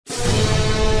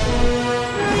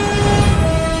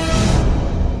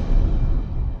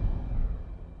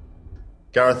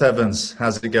Gareth Evans,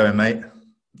 how's it going, mate?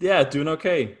 Yeah, doing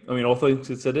okay. I mean, all things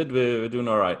considered, we're doing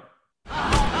all right.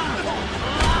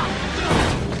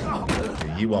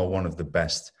 You are one of the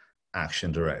best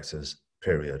action directors,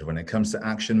 period. When it comes to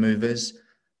action movies,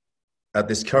 at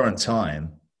this current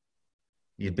time,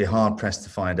 you'd be hard pressed to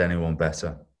find anyone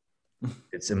better.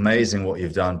 It's amazing what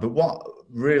you've done. But what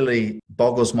really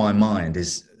boggles my mind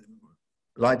is,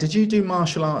 like, did you do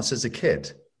martial arts as a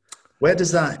kid? Where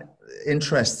does that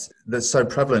interest that's so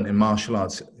prevalent in martial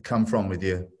arts come from with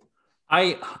you?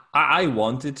 I I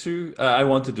wanted to. I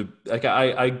wanted to. Like,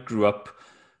 I grew up,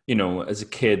 as a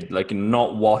kid, like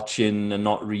not watching and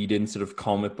not reading sort of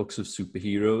comic books of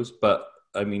superheroes. But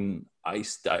I mean, I've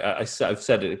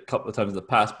said it a couple of times in the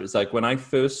past, but it's like when I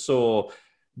first saw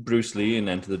Bruce Lee in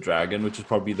Enter the Dragon, which was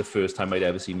probably the first time I'd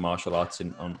ever seen martial arts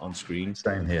on screen.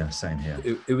 Same here, same here.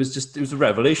 It was a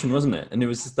revelation, wasn't it? And it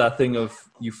was just that thing of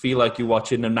you feel like you're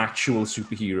watching an actual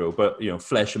superhero, but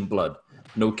flesh and blood,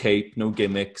 no cape, no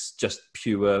gimmicks, just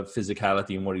pure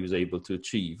physicality and what he was able to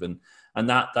achieve. And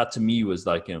that to me was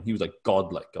like, he was like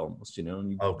godlike almost,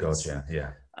 Oh God, yeah,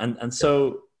 yeah. And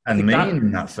so I And think mean that,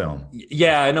 in that film.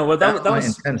 yeah, I know. Well, that Quite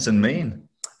was intense and mean.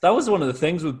 that was one of the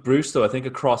things with Bruce, though. I think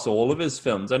across all of his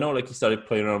films, I know like he started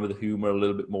playing around with the humor a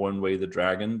little bit more in Way of the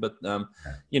Dragon, but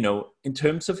in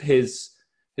terms of his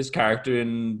character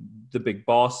in The Big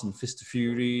Boss and Fist of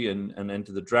Fury and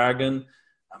Enter the Dragon,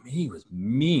 I mean, he was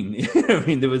mean. I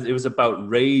mean, it was about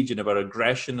rage and about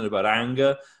aggression and about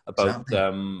anger, about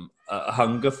Exactly.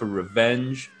 hunger for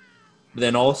revenge, but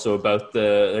then also about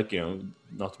the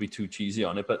not to be too cheesy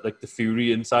on it, but like the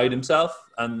fury inside himself.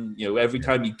 And every Yeah,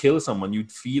 time he'd kill someone, you'd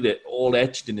feel it all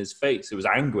etched in his face. It was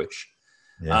anguish.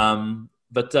 yeah.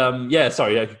 Yeah,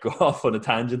 sorry, I could go off on a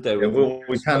tangent there Yeah, with well, we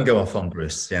Bruce, can but go off on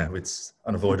Bruce. Yeah, it's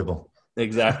unavoidable.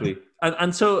 exactly.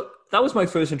 And so that was my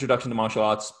first introduction to martial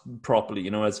arts properly,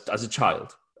 as a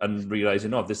child, and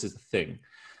realizing, oh, this is the thing.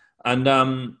 And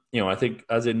I think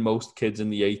as in most kids in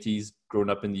the 80s growing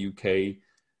up in the UK,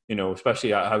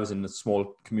 especially I was in a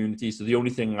small community, so the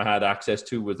only thing I had access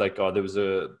to was like, oh, there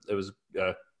was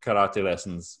karate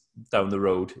lessons down the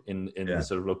road in the Yeah,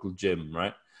 sort of local gym,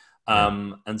 right?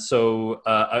 yeah. And so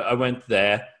I went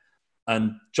there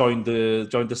and joined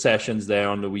the sessions there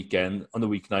on the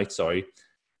weeknight, sorry.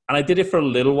 And I did it for a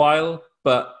little while,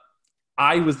 but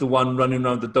I was the one running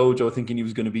around the dojo thinking he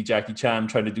was going to be Jackie Chan,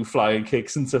 trying to do flying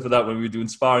kicks and stuff like that when we were doing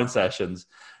sparring sessions,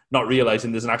 not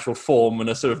realizing there's an actual form and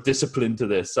a sort of discipline to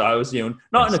this. So I was, not in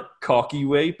Yes. a cocky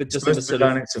way, but You're just in a supposed to be sort of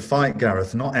learning to fight,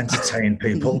 Gareth, not entertain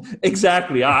people.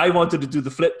 exactly. I wanted to do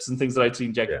the flips and things that I'd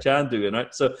seen Jackie Yeah. Chan doing,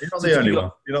 right? So, You're not so the to only me,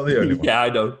 one. You're not the only one. yeah, I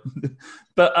know.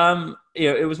 But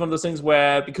it was one of those things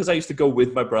where because I used to go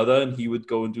with my brother and he would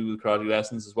go and do the karate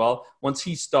lessons as well. Once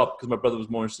he stopped, because my brother was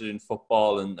more interested in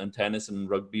football and tennis and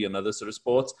rugby and other sort of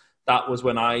sports, that was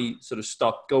when I sort of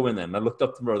stopped going. Then I looked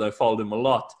up to my brother, I followed him a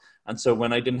lot, and so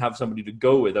when I didn't have somebody to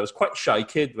go with, I was quite a shy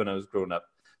kid when I was growing up.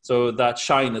 So that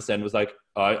shyness then was like,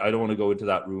 I don't want to go into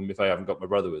that room if I haven't got my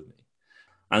brother with me.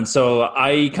 And so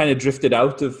I kind of drifted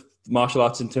out of martial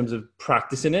arts in terms of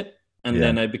practicing it. And Yeah.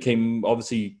 then I became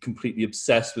obviously completely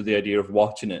obsessed with the idea of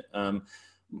watching it.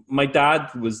 My dad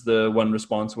was the one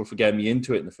responsible for getting me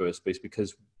into it in the first place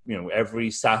because, every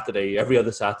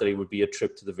other Saturday would be a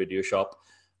trip to the video shop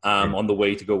Yeah. on the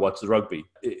way to go watch the rugby.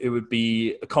 It would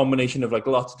be a combination of like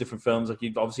lots of different films. Like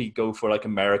you'd obviously go for like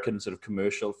American sort of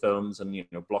commercial films and,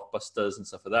 blockbusters and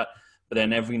stuff like that. But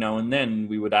then every now and then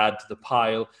we would add to the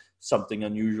pile something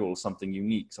unusual, something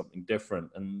unique, something different.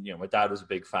 And, my dad was a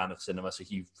big fan of cinema, so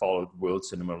he followed world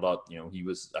cinema a lot.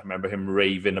 I remember him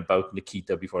raving about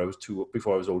Nikita before I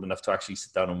was old enough to actually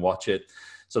sit down and watch it.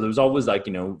 So there was always like,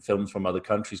 films from other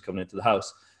countries coming into the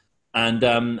house. And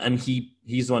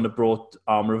he's the one that brought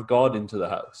Armor of God into the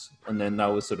house. And then that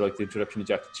was sort of like the introduction to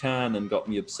Jackie Chan and got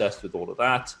me obsessed with all of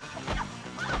that.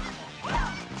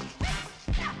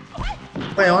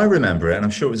 The way I remember it, and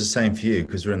I'm sure it was the same for you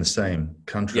because we're in the same Yeah.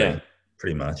 country,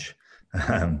 pretty much.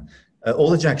 Um, all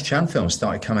the Jackie Chan films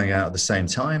started coming out at the same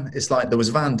time. It's like there was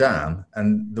Van Damme,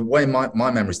 and the way my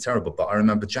memory is terrible, but I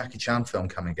remember Jackie Chan film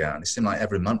coming out, and it seemed like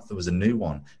every month there was a new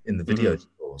one in the video Mhm.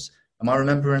 stores. Am I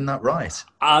remembering that right?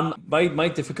 My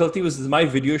difficulty was my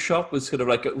video shop was sort of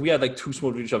like we had like two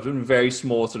small video shops in very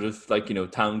small sort of like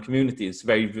town communities,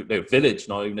 very village,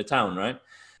 not even a town, right?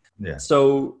 Yeah.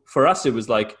 So for us, it was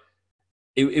like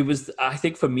it was. I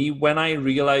think for me, when I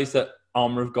realized that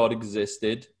Armor of God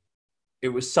existed, it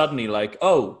was suddenly like,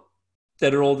 oh,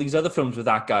 there are all these other films with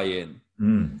that guy in.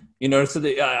 Mm. So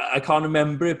I can't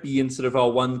remember it being sort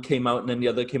of, one came out and then the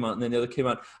other came out and then the other came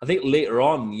out. I think later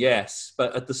on, yes.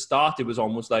 But at the start, it was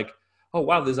almost like, oh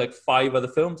wow, there's like 5 other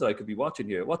films that I could be watching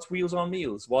here. What's Wheels on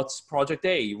Meals? What's Project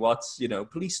A? What's,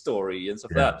 Police Story and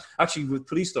stuff like that. Actually, with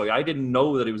Police Story, I didn't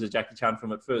know that it was a Jackie Chan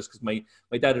film at first because my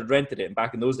dad had rented it. And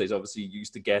back in those days, obviously, you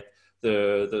used to get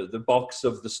the box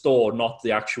of the store, not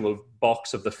the actual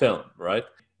box of the film, right?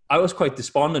 I was quite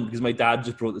despondent because my dad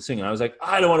just brought this thing and I was like,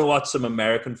 I don't want to watch some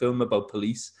American film about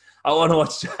police. I want to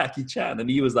watch Jackie Chan. And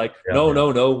he was like,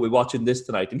 no, we're watching this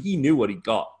tonight. And he knew what he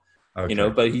got. Okay.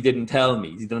 But he didn't tell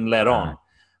me. He didn't let on.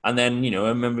 And then, I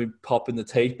remember popping the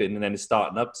tape in and then it's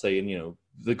starting up saying,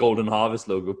 the Golden Harvest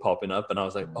logo popping up. And I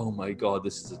was like, oh my God,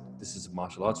 this is a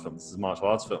martial arts film. This is a martial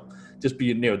arts film. Just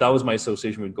being, that was my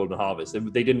association with Golden Harvest.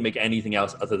 They didn't make anything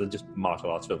else other than just martial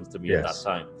arts films to me at that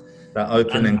time. That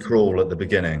opening crawl at the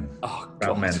beginning, that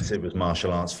God. meant it was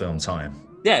martial arts film time.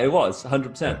 Yeah, it was,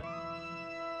 100%. Yeah.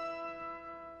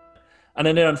 And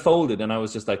then it unfolded, and I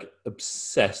was just like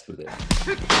obsessed with it.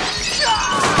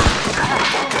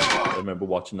 I remember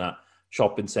watching that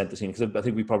shopping center scene because I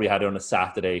think we probably had it on a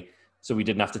Saturday, so we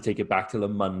didn't have to take it back till a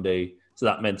Monday. So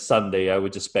that meant Sunday, I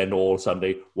would just spend all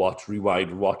Sunday watch,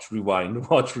 rewind,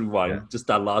 just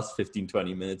that last 15,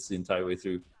 20 minutes the entire way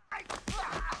through.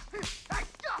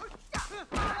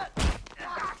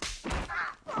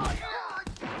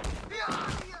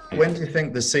 When do you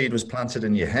think the seed was planted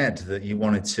in your head that you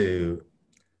wanted to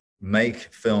make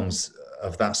films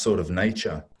of that sort of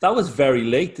nature? That was very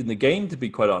late in the game, to be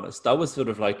quite honest. That was sort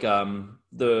of like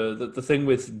the thing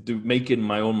with making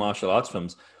my own martial arts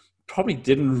films probably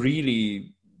didn't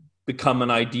really become an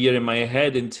idea in my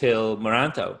head until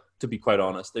Merantau, to be quite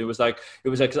honest. It was like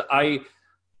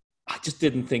I just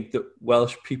didn't think that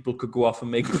Welsh people could go off and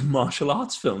make martial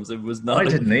arts films. It was not. I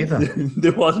didn't either.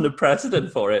 There wasn't a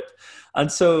precedent for it, and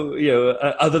so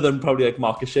other than probably like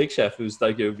Marcus Shakespeare, who's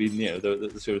like been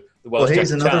the sort of the Welsh. Well,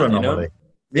 he's another anomaly.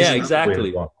 Yeah,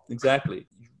 exactly.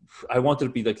 I wanted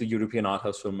to be like the European art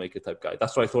house filmmaker type guy.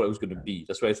 That's what I thought it was going to be.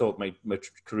 That's where I thought my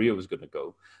career was going to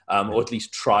go, or at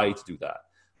least try to do that.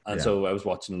 And so I was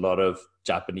watching a lot of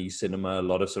Japanese cinema, a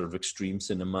lot of sort of extreme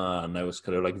cinema, and I was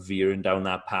kind of like veering down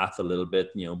that path a little bit,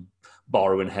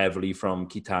 borrowing heavily from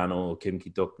Kitano, Kim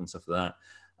Ki-duk and stuff like that,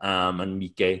 and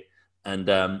Mike,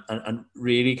 and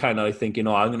really kind of thinking,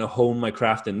 I'm going to hone my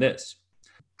craft in this.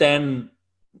 Then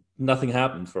nothing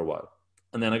happened for a while.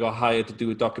 And then I got hired to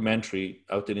do a documentary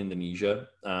out in Indonesia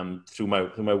through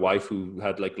my wife, who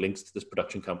had like links to this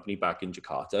production company back in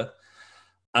Jakarta.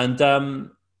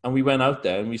 And we went out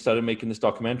there and we started making this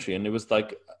documentary. And it was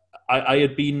like,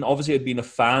 I'd been a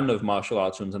fan of martial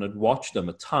arts films and I'd watched them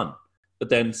a ton. But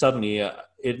then suddenly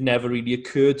it never really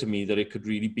occurred to me that it could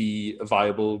really be a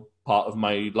viable part of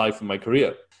my life and my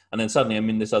career. And then suddenly I'm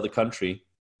in this other country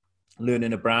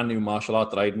learning a brand new martial art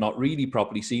that I had not really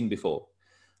properly seen before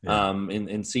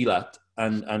in Silat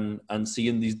and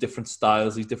seeing these different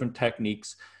styles, these different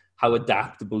techniques, how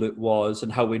adaptable it was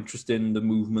and how interesting the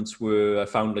movements were. I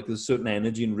found like there's a certain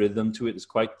energy and rhythm to it. It's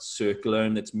quite circular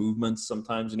in its movements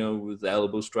sometimes, with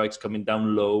elbow strikes coming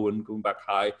down low and going back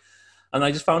high. And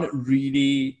I just found it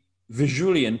really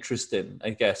visually interesting, I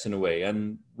guess, in a way.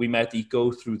 And we met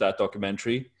Iko through that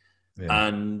documentary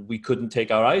and we couldn't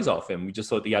take our eyes off him. We just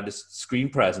thought he had this screen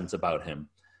presence about him.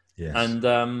 Yes.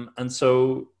 And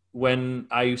so when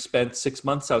I spent 6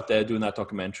 months out there doing that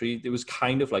documentary, it was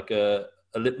kind of like a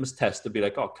litmus test to be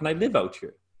like, can I live out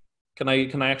here? Can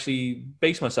I actually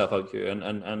base myself out here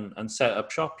and set up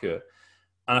shop here?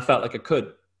 And I felt like I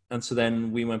could. And so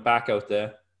then we went back out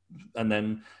there. And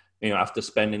then, after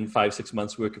spending 5-6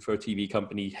 months working for a TV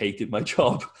company, hated my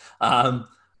job. I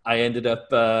ended up,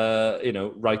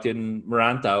 writing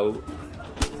Merantau.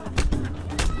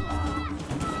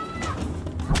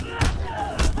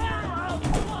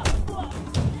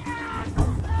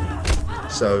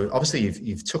 So obviously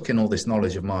you've took in all this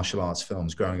knowledge of martial arts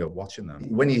films growing up watching them.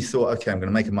 When you thought, okay, I'm going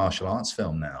to make a martial arts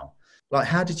film now, like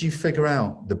how did you figure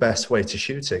out the best way to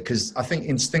shoot it? Because I think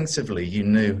instinctively you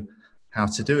knew how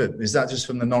to do it. Is that just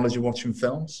from the knowledge of watching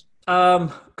films?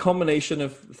 Combination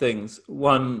of things.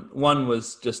 One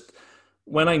was just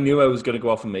when I knew I was going to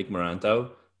go off and make Merantau,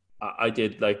 I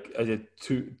did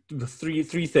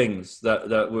three things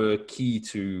that were key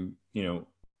to,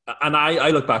 and I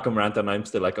look back on Merantau and I'm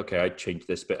still like, okay, I changed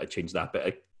this bit, I changed that bit,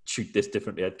 I shoot this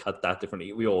differently, I'd cut that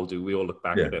differently. We all do. We all look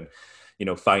back at it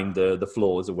and, find the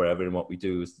flaws or wherever in what we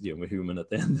do. We're human at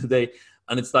the end of the day.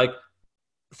 And it's like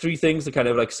three things that kind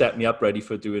of like set me up ready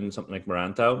for doing something like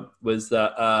Merantau was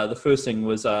that the first thing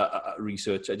was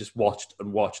research. I just watched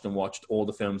all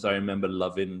the films I remember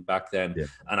loving back then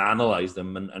and analyzed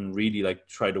them and really like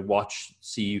try to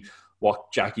see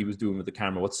what Jackie was doing with the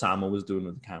camera, what Samo was doing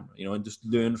with the camera, you know, and just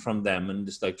learn from them and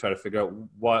just like try to figure out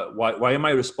why am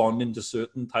I responding to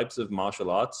certain types of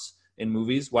martial arts in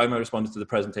movies? Why am I responding to the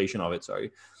presentation of it?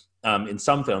 In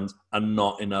some films and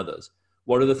not in others.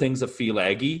 What are the things that feel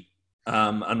eggy?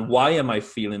 And why are they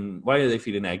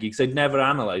feeling eggy? Because I'd never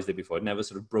analyzed it before. I'd never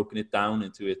sort of broken it down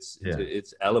into its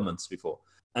elements before.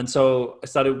 And so I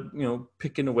started, you know,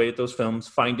 picking away at those films,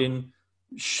 finding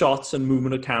shots and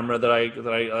movement of camera that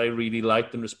I really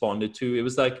liked and responded to. It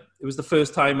was the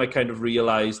first time I kind of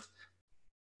realized,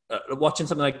 watching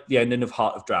something like the ending of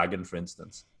Heart of Dragon, for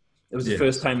instance. It was the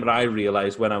first time that I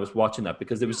realized when I was watching that,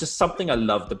 because there was just something I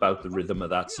loved about the rhythm of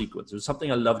that sequence. It was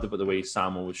something I loved about the way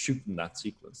Samo was shooting that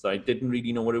sequence that I didn't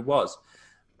really know what it was.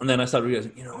 And then I started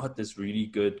realizing, you know what, there's really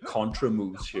good contra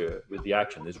moves here with the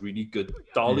action. There's really good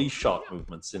dolly shot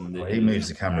movements in the. He moves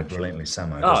the camera brilliantly,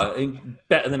 Samo.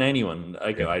 Better than anyone.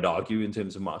 I'd argue in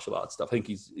terms of martial arts stuff. I think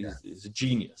he's a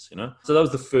genius, you know. So that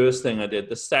was the first thing I did.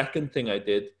 The second thing I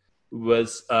did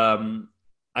was I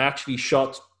actually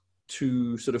shot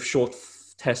 2 sort of short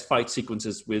test fight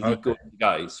sequences with Iko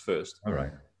guys first. All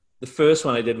right. The first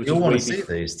one I did, which you want to see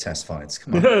these test fights?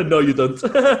 Come on. No, you don't.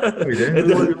 We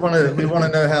do. We want to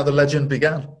know how the legend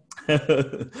began.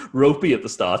 Ropey at the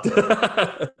start.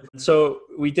 So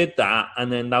we did that,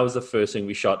 and then that was the first thing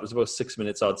we shot. It was about 6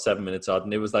 minutes odd, 7 minutes odd,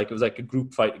 and it was like a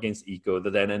group fight against Iko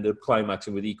that then ended up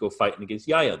climaxing with Iko fighting against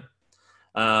Yayan.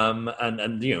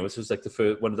 And you know, this was like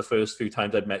one of the first few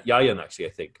times I'd met Yayan, actually,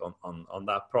 I think, on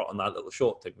that little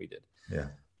short thing we did. Yeah.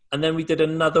 And then we did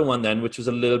another one then, which was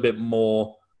a little bit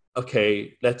more,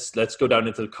 okay, let's go down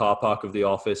into the car park of the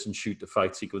office and shoot the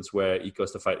fight sequence where Iko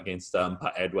has to fight against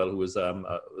Pat Edwell, who was the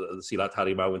Silat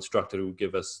Harimau instructor who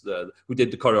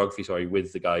did the choreography,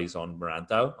 with the guys on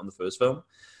Merantau on the first film.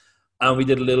 And we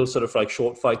did a little sort of like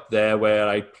short fight there where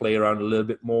I play around a little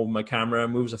bit more with my camera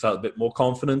moves. I felt a bit more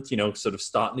confident, you know, sort of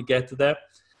starting to get to there.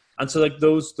 And so like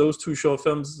those 2 short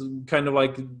films kind of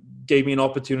like gave me an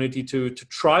opportunity to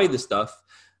try the stuff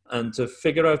and to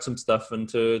figure out some stuff and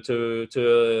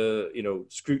to you know,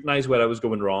 scrutinize where I was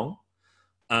going wrong.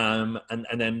 And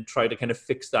then try to kind of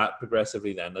fix that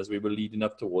progressively then as we were leading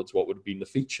up towards what would have been the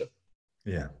feature.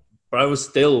 Yeah. But I was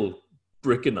still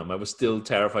bricking them. I was still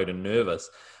terrified and nervous.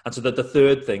 And so that the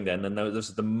third thing then, and this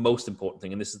is the most important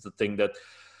thing, and this is the thing that,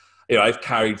 you know, I've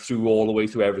carried through all the way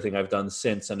through everything I've done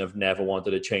since and have never wanted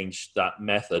to change that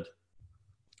method,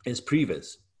 is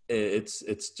previs.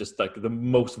 It's just like the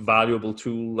most valuable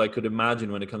tool I could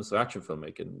imagine when it comes to action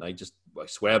filmmaking. I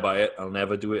swear by it. I'll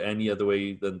never do it any other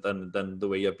way than the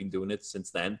way I've been doing it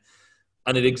since then.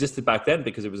 And it existed back then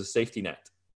because it was a safety net.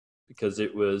 Because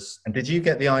it was. And did you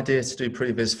get the idea to do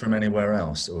previs from anywhere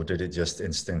else, or did it just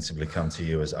instinctively come to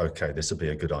you as, okay, this will be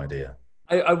a good idea?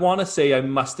 I want to say I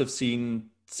must have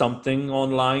seen something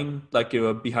online, like, you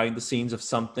know, behind the scenes of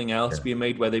something else being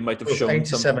made where they might have shown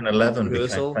 8711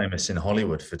 became famous in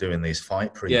Hollywood for doing these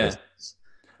fight previs.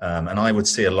 And I would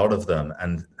see a lot of them.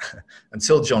 And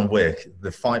until John Wick,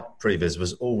 the fight previs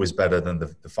was always better than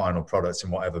the final products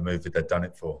in whatever movie they'd done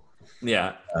it for.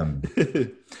 Yeah. But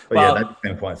they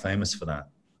became quite famous for that.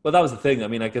 Well, that was the thing. I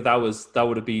mean, like that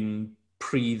would have been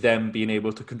pre them being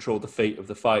able to control the fate of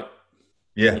the fight.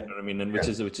 Yeah. You know what I mean? And which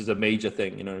is a major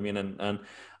thing, you know what I mean? And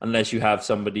unless you have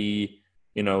somebody,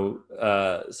 you know,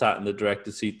 sat in the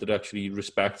director's seat that actually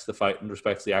respects the fight and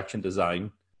respects the action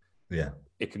design. Yeah.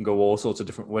 It can go all sorts of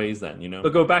different ways then, you know.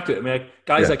 But go back to it. I mean, like,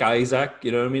 guys like Isaac,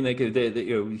 you know what I mean? Like, you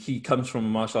know, he comes from a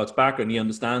martial arts background. He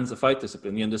understands the fight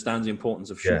discipline. He understands the importance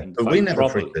of shooting. Yeah, but we never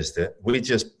prevised it. We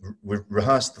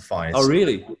rehearsed the fights. Oh,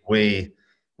 really? We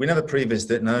never prevised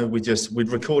it. No, we'd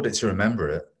record it to remember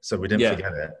it, so we didn't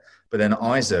forget it. But then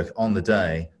Isaac, on the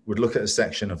day, would look at a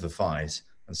section of the fight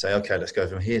and say, okay, let's go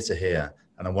from here to here,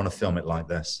 and I want to film it like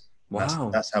this.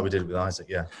 Wow. That's how we did it with Isaac,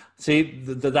 yeah. See,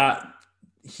 that...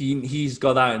 He's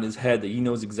got that in his head that he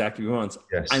knows exactly what he wants.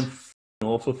 Yes. I'm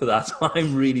awful for that. So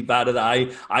I'm really bad at that.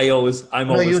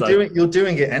 You're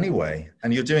doing it anyway,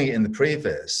 and you're doing it in the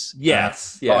previs.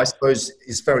 Yes. But I suppose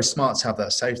it's very smart to have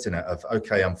that safety net of,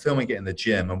 okay, I'm filming it in the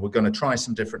gym, and we're going to try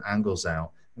some different angles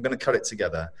out. I'm going to cut it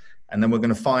together, and then we're going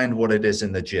to find what it is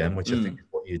in the gym, which I think is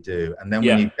what you do. And then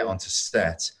when you get onto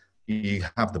set, you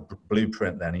have the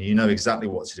blueprint then, and you know exactly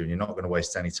what to do. And you're not going to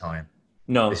waste any time.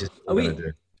 No. This is what we're going to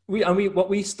do. What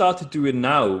we started doing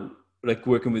now, like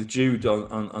working with Jude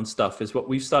on stuff, is what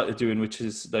we've started doing, which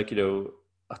is like, you know,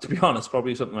 to be honest,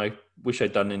 probably something I wish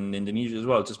I'd done in Indonesia as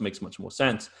well. It just makes much more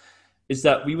sense. Is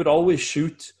that we would always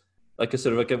shoot like a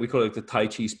sort of like we call it like the Tai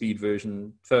Chi speed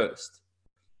version first.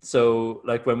 So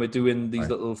like when we're doing these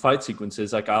little fight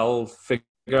sequences, like I'll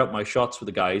figure out my shots with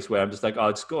the guys where I'm just like,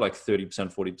 oh, just go like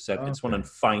 30%, 40%. I just want to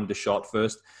find the shot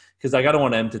first. Because like, I don't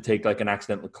want them to take like an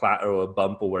accidental clatter or a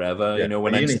bump or whatever, Yeah. you know,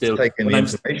 when Well, I'm still, when I'm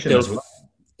still as well.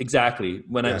 Exactly.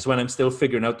 So when I'm still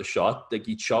figuring out the shot, like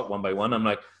each shot one by one, I'm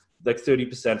like 30%,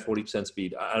 40%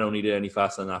 speed. I don't need it any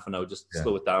faster than half an hour. Just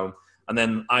slow it down. And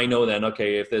then I know then,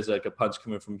 okay, if there's like a punch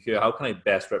coming from here, how can I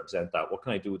best represent that? What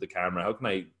can I do with the camera? How can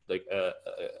I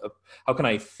how can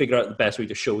I figure out the best way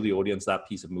to show the audience that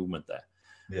piece of movement there?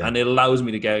 Yeah. And it allows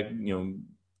me to get,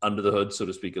 under the hood, so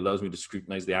to speak. It allows me to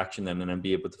scrutinize the action then and then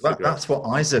be able to figure That's what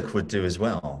Isaac would do as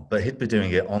well, but he'd be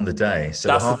doing it on the day. So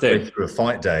that's halfway through a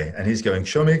fight day, and he's going,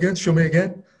 show me again, show me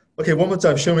again. Okay, one more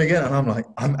time, show me again. And I'm like,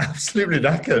 I'm absolutely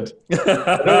knackered.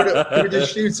 Can we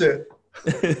just shoot it?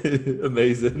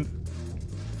 Amazing.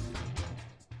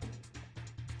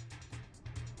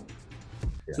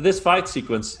 Yeah. So this fight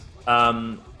sequence,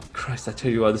 Christ, I tell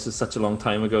you what, this is such a long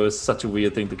time ago. It's such a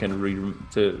weird thing to kind of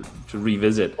to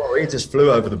revisit. Well, he just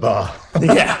flew over the bar.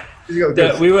 Yeah.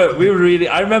 We were really.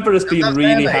 I remember us being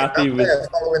really happy with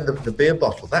following the beer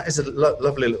bottle. That is a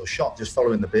lovely little shot, just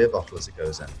following the beer bottle as it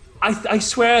goes in. I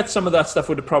swear some of that stuff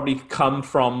would have probably come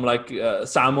from like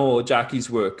Samo or Jackie's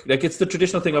work. Like it's the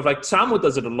traditional thing of like Samo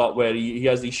does it a lot, where he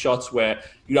has these shots where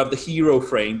you have the hero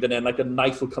framed and then like a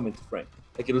knife will come into frame.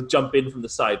 Like it'll jump in from the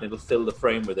side and it'll fill the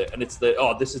frame with it, and it's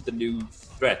this is the new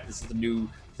threat. This is the new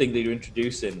thing that you're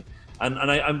introducing, and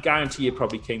I'm guarantee it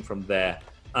probably came from there.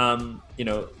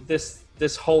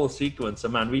 This whole sequence,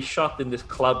 man, we shot in this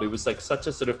club. It was like such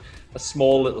a sort of a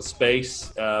small little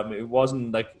space. It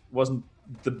wasn't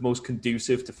the most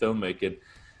conducive to filmmaking.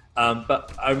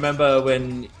 But I remember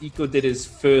when Iko did his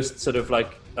first sort of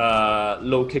like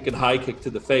low kick and high kick to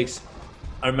the face.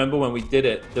 I remember when we did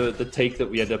it, the take that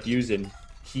we ended up using,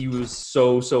 he was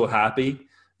so happy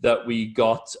that we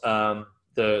got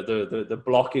the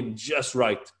blocking just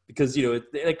right, because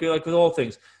like with all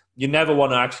things, you never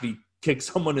want to actually kick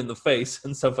someone in the face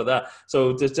and stuff like that.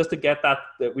 So just to get that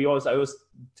I always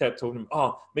told him,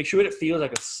 make sure it feels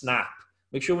like a snap.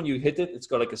 Make sure when you hit it, it's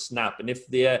got like a snap. And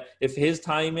if his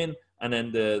timing and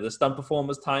then the stunt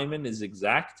performer's timing is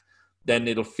exact, then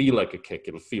it'll feel like a kick.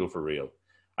 It'll feel for real.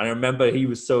 And I remember he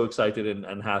was so excited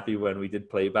and happy when we did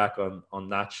playback on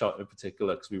that shot in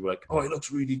particular, because we were like, it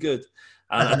looks really good.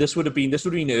 And this would have been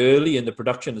early in the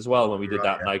production as well when we did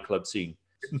that nightclub scene.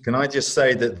 Can I just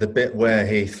say that the bit where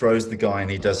he throws the guy and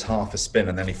he does half a spin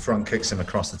and then he front kicks him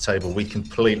across the table, we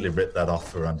completely ripped that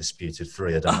off for Undisputed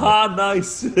 3.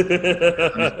 Nice.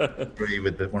 I agree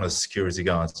with one of the security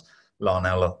guards,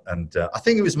 Larnella, and I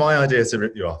think it was my idea to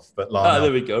rip you off, but Larnella.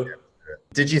 There we go.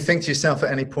 Did you think to yourself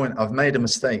at any point, I've made a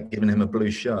mistake giving him a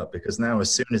blue shirt, because now as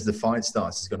soon as the fight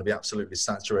starts, he's going to be absolutely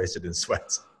saturated in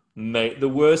sweat? Mate, the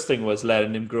worst thing was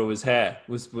letting him grow his hair.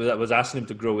 Was asking him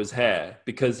to grow his hair,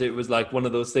 because it was like one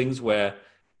of those things where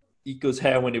Iko's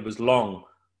hair, when it was long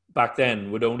back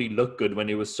then, would only look good when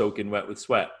it was soaking wet with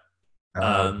sweat,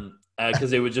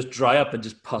 because it would just dry up and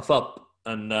just puff up,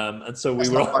 and so we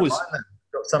were always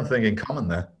got something in common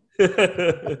there.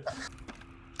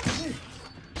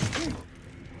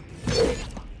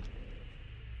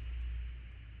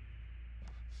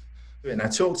 Now,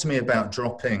 talk to me about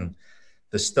dropping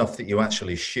the stuff that you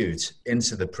actually shoot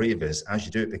into the previs as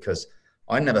you do it, because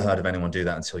I never heard of anyone do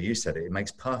that until you said it. It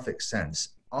makes perfect sense.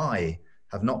 I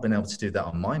have not been able to do that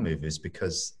on my movies,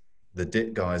 because the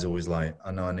DIT guy is always like,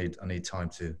 I know I need time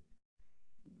to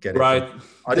get it. Right.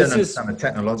 I don't understand the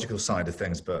technological side of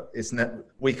things, but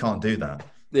we can't do that.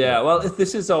 Yeah, well,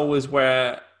 this is always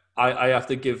where I have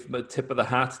to give a tip of the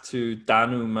hat to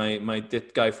Danu, my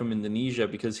DIT guy from Indonesia,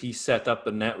 because he set up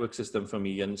a network system for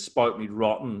me and spoiled me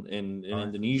rotten in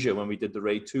Indonesia when we did the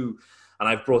Raid 2. And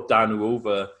I've brought Danu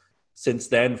over since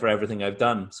then for everything I've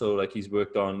done. So like he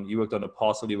worked on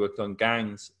Apostle, he worked on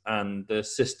Gangs, and the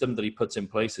system that he puts in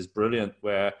place is brilliant,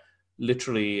 where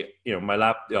literally,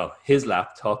 his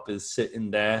laptop is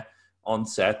sitting there on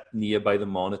set nearby the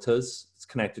monitors. It's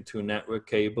connected to a network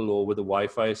cable or with a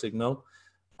Wi-Fi signal.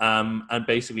 And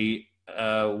basically,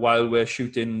 while we're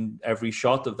shooting every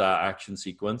shot of that action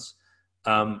sequence,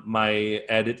 my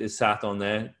edit is sat on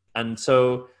there. And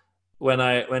so when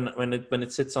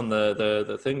it sits on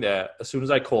the thing there, as soon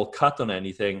as I call cut on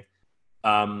anything,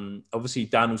 obviously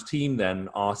Danu's team then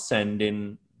are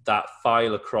sending that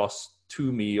file across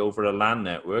to me over a LAN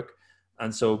network.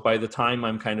 And so by the time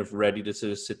I'm kind of ready to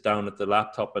sort of sit down at the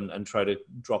laptop and try to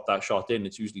drop that shot in,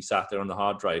 it's usually sat there on the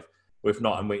hard drive. Or if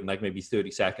not, I'm waiting like maybe 30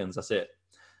 seconds. That's it.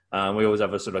 We always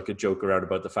have a sort of like a joke around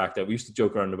about the fact that we used to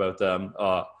joke around about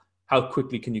how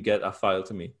quickly can you get a file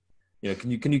to me?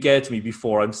 can you get it to me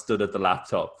before I'm stood at the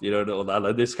laptop? All that,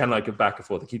 like, this kind of like a back and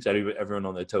forth. It keeps everyone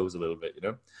on their toes a little bit,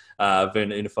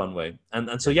 in a fun way.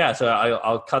 And so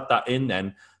I'll cut that in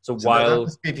then. So that while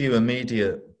must give you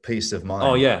immediate peace of mind.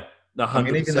 oh yeah, 100%. I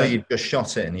mean, even though you've just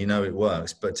shot it and it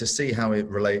works, but to see how it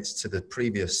relates to the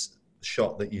previous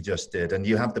shot that you just did, and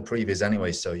you have the previous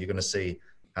anyway, so you're going to see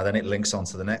how then it links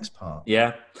onto the next part.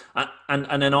 Yeah,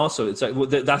 and then also it's like, well,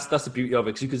 that's the beauty of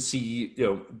it, because you can see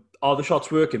are the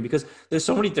shots working, because there's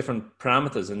so many different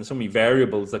parameters and so many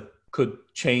variables that could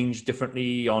change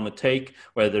differently on a take,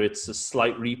 whether it's a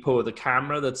slight repo of the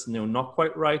camera that's not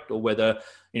quite right, or whether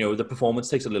the performance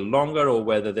takes a little longer, or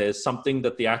whether there's something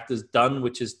that the actor's done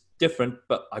which is different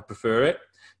but I prefer it.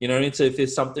 So if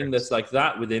there's something that's like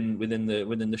that within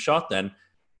the shot, then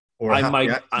or a happy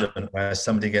accident where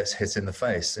somebody gets hit in the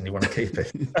face and you want to keep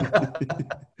it.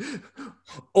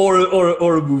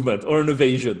 or a movement or an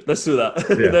evasion. Let's do that.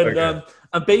 Yeah, then, okay.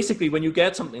 And basically, when you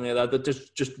get something like that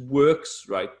just works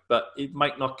right, but it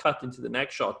might not cut into the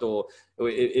next shot, or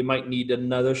it might need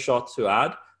another shot to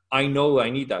add. I know I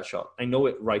need that shot. I know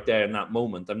it right there in that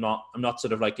moment. I'm not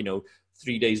sort of like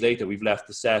 3 days later we've left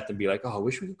the set and be like, oh, I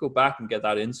wish we could go back and get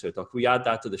that insert. Or can we add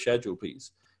that to the schedule,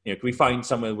 please? Can we find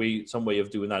some way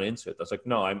of doing that insert? That's like,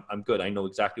 no, I'm good. I know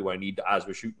exactly what I need as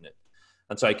we're shooting it.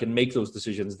 And so I can make those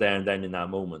decisions there and then in that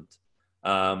moment.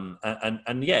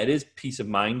 And yeah, it is peace of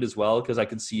mind as well, because I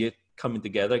can see it coming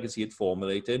together. I can see it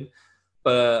formulated.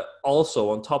 But also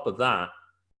on top of that,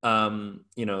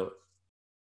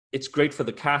 it's great for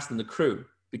the cast and the crew,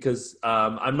 because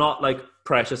I'm not like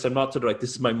precious. I'm not sort of like,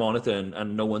 this is my monitor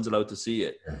and no one's allowed to see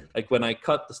it. Like when I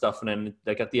cut the stuff, and then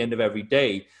like at the end of every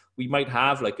day, we might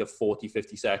have like a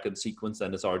 40-50 second sequence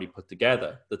then that's already put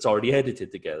together, that's already edited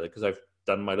together, because I've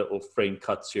done my little frame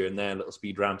cuts here and there, little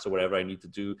speed ramps or whatever I need to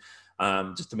do,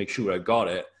 just to make sure I got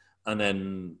it. And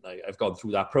then I've gone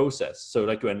through that process. So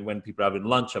like when people are having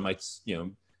lunch, I might,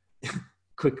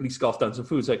 quickly scoff down some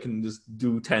food so I can just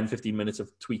do 10-15 minutes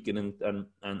of tweaking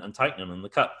and tightening on the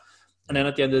cut. And then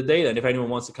at the end of the day, then if anyone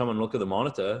wants to come and look at the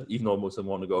monitor, even though most of them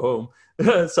want to go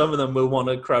home, some of them will want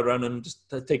to crowd around and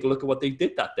just take a look at what they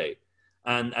did that day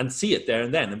and see it there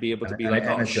and then, and be able to be like,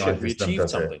 oh shit, we achieved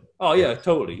something. Oh yeah,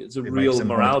 totally. It's a real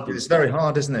morale boost. It's very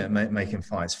hard, isn't it, making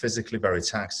fights? Physically very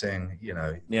taxing, Yeah.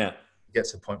 You get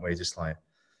to the point where you're just like,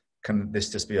 can this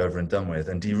just be over and done with?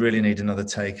 And do you really need another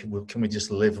take? Can we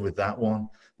just live with that one?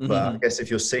 Mm-hmm. But I guess if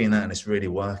you're seeing that and it's really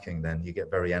working, then you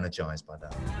get very energized by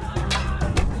that.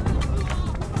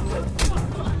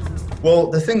 Well,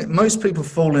 the thing, most people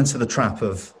fall into the trap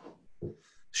of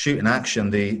shooting action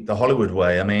the Hollywood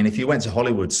way. I mean, if you went to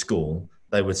Hollywood school,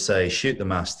 they would say, shoot the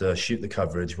master, shoot the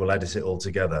coverage, we'll edit it all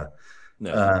together.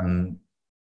 No.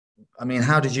 I mean,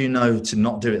 how did you know to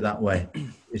not do it that way?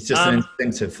 It's just an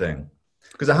instinctive thing.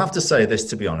 Because I have to say this,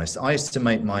 to be honest, I used to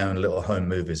make my own little home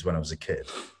movies when I was a kid,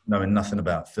 knowing nothing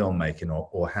about filmmaking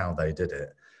or how they did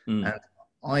it. And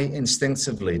I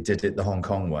instinctively did it the Hong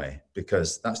Kong way,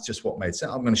 because that's just what made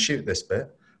sense. I'm going to shoot this bit.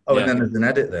 Oh, and then there's an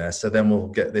edit there. So then we'll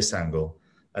get this angle,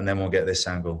 and then we'll get this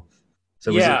angle.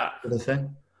 So was it the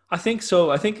thing? I think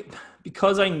so. I think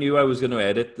because I knew I was going to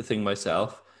edit the thing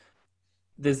myself,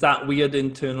 there's that weird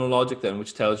internal logic then,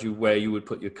 which tells you where you would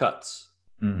put your cuts.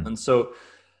 And so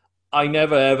I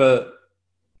never, ever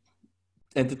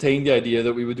entertained the idea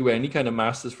that we would do any kind of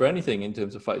masters for anything in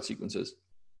terms of fight sequences.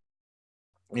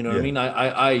 You know what I mean?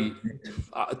 I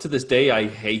to this day, I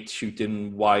hate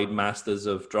shooting wide masters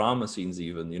of drama scenes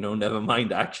even, never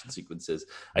mind action sequences.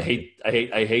 I hate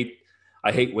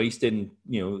wasting,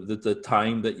 the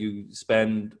time that you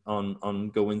spend on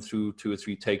going through 2 or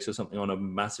 3 takes or something on a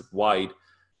massive wide,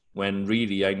 when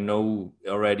really I know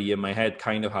already in my head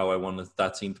kind of how I want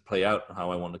that scene to play out and how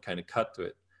I want to kind of cut to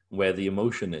it, where the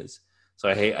emotion is. So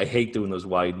I hate doing those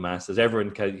wide masters.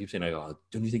 Everyone keeps saying, "Oh,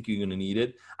 don't you think you're going to need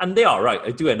it?" And they are right.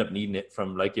 I do end up needing it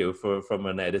from from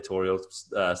an editorial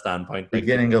standpoint.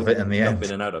 Beginning of it and the end.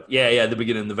 In and out of. Yeah, the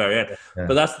beginning and the very end. Yeah.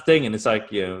 But that's the thing, and it's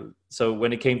like So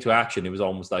when it came to action, it was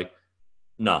almost like,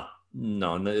 no,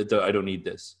 I don't need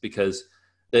this, because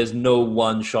there's no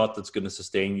one shot that's going to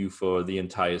sustain you for the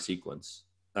entire sequence.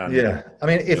 I mean,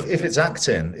 if it's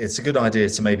acting, it's a good idea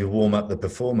to maybe warm up the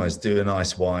performers, do a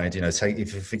nice wide,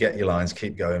 if you forget your lines,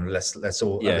 keep going. Let's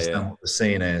all understand what the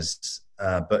scene is.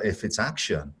 But if it's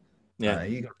action, you got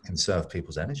to conserve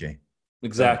people's energy.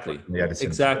 Exactly.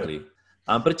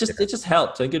 But it just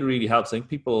helps. I think it really helps. I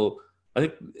think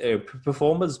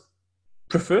performers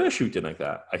prefer shooting like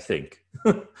that, I think,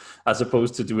 as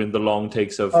opposed to doing the long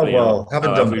takes of,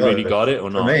 have we really got it or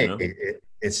not? For me,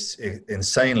 it's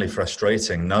insanely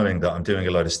frustrating knowing that I'm doing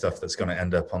a load of stuff that's going to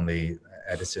end up on the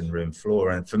editing room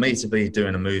floor. And for me to be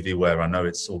doing a movie where I know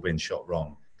it's all been shot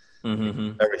wrong,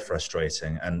 it's very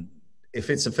frustrating. And if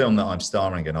it's a film that I'm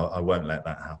starring in, I won't let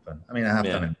that happen. I mean, I have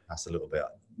done it in the past a little bit,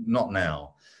 not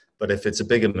now, but if it's a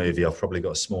bigger movie, I've probably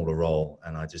got a smaller role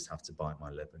and I just have to bite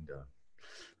my lip and go,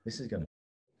 this is going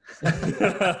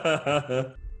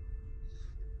to...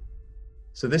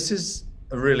 So this is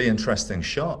a really interesting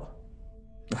shot.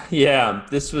 Yeah,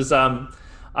 this was, I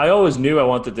always knew I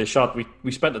wanted this shot.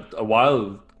 We spent a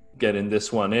while getting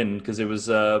this one in because it was,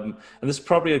 and this is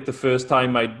probably like the first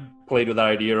time I played with the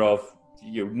idea of,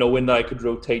 you know, knowing that I could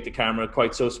rotate the camera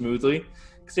quite so smoothly.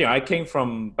 Because, you know, I came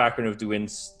from background of doing,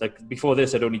 like, before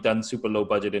this, I'd only done super low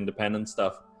budget independent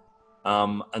stuff.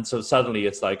 And so suddenly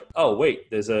it's like, oh, wait,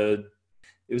 it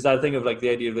was that thing of like the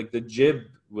idea of like the jib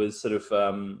was sort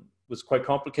of, was quite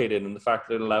complicated, and the fact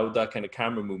that it allowed that kind of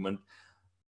camera movement,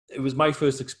 it was my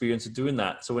first experience of doing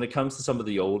that. So when it comes to some of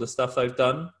the older stuff I've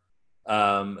done,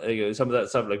 you know, some of that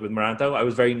stuff like with Merantau, I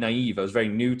was very naive. I was very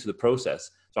new to the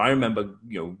process. So I remember,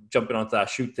 you know, jumping onto that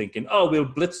shoot thinking, oh, we'll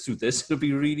blitz through this. It'll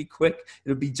be really quick.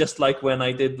 It'll be just like when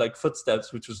I did like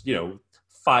Footsteps, which was, you know,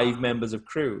 5 members of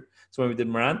crew. So when we did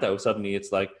Merantau, suddenly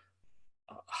it's like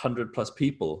 100+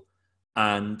 people.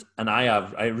 And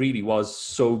I really was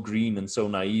so green and so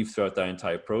naive throughout that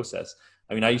entire process.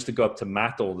 I mean, I used to go up to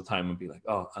Matt all the time and be like,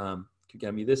 oh, can you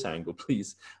get me this angle,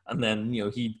 please? And then, you know,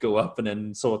 he'd go up and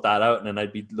then sort that out. And then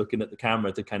I'd be looking at the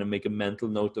camera to kind of make a mental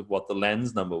note of what the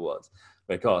lens number was.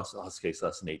 Like, okay, so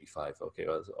that's an 85. Okay,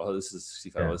 this is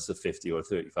 65. This is a 50 or a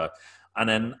 35. And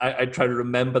then I try to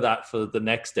remember that for the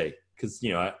next day. Because,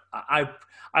 you know,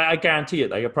 I guarantee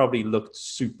it. Like, I probably looked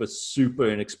super, super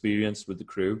inexperienced with the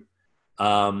crew.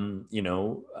 You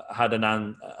know, had an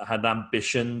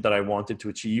ambition that I wanted to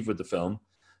achieve with the film,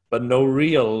 but no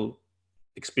real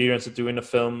experience of doing a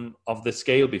film of this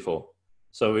scale before.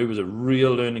 So it was a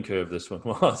real learning curve. This one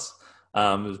was. It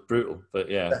was brutal, but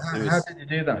yeah. How did you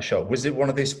do that shot? Was it one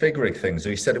of these fig rig things,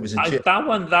 or you said it was a jib? That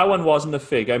one wasn't a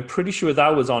fig. I'm pretty sure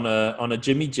that was on a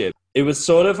Jimmy jib. It was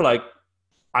sort of like,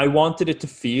 I wanted it to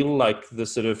feel like the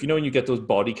sort of, you know, when you get those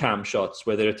body cam shots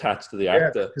where they're attached to the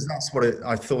actor. Because that's what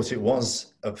I thought it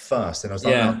was at first. And I was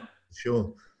like, no,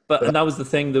 sure. And that was the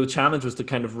thing. The challenge was to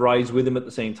kind of rise with him at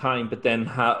the same time, but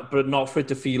then but not for it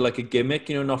to feel like a gimmick,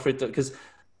 you know, not for it to, because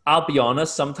I'll be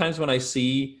honest, sometimes when I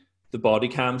see the body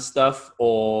cam stuff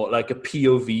or like a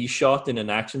POV shot in an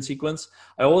action sequence,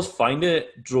 I always find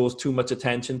it draws too much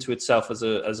attention to itself as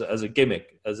a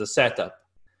gimmick, as a setup.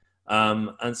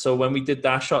 And so when we did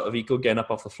that shot of Eco getting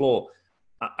up off the floor,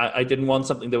 I didn't want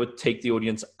something that would take the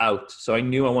audience out. So I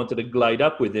knew I wanted to glide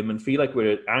up with him and feel like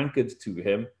we're anchored to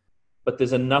him, but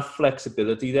there's enough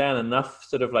flexibility there and enough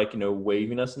sort of like, you know,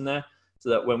 waviness in there so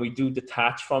that when we do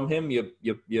detach from him,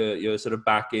 you're sort of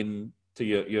back in to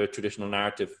your traditional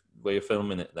narrative way of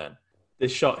filming it then.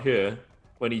 This shot here,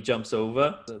 when he jumps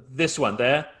over, this one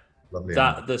there, lovely.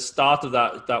 The start of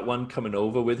that one coming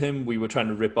over with him, we were trying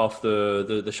to rip off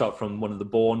the shot from one of the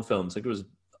Bourne films. Like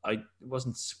it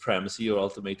wasn't Supremacy or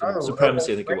Ultimatum.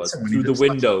 Supremacy, I think it was. Through the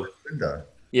window.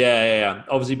 Yeah.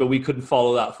 Obviously, but we couldn't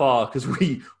follow that far because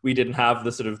we didn't have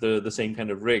the sort of the same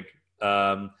kind of rig.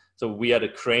 So we had a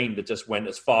crane that just went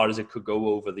as far as it could go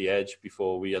over the edge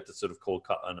before we had to sort of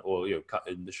cut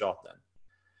in the shot then.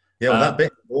 Yeah, well, that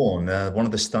bit Bourne, one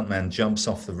of the stuntmen jumps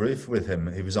off the roof with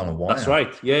him. He was on a wire. That's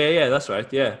right. Yeah, that's right.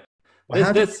 Yeah. Well,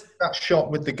 how did that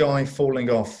shot with the guy falling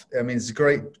off? I mean, it's a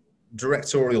great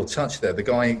directorial touch there. The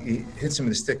guy, he hits him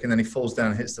with a stick and then he falls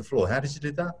down and hits the floor. How did you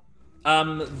do that?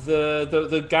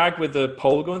 The gag with the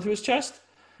pole going through his chest.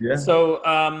 Yeah. So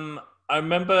I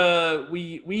remember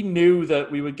we knew that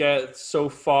we would get so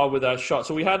far with that shot.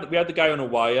 So we had the guy on a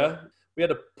wire. We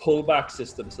had a pullback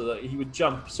system so that he would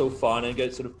jump so far and then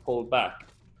get sort of pulled back.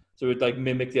 So it would like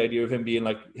mimic the idea of him being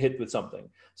like hit with something.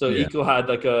 So Eco had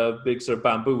like a big sort of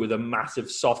bamboo with a massive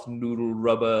soft noodle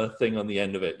rubber thing on the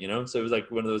end of it, you know? So it was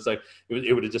like one of those, like,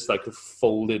 it would have just like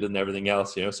folded and everything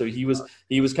else, you know? So he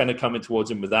was kind of coming towards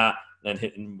him with that and then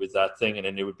hitting with that thing. And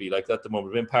then it would be like that, the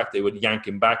moment of impact, they would yank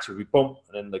him back. So it would be boom,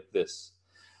 and then like this.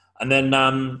 And then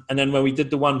when we did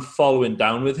the one following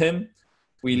down with him,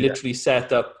 we literally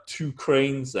set up 2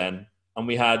 cranes then, and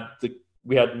we had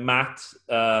Matt.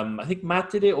 I think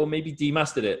Matt did it, or maybe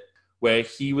Dimas did it, where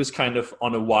he was kind of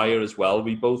on a wire as well.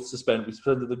 We suspended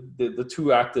the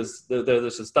 2 actors.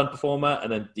 There's a stunt performer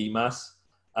and then Dimas,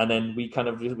 and then we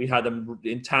had them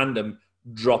in tandem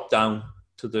drop down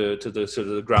to the sort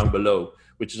of the ground below,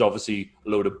 which is obviously a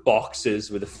load of boxes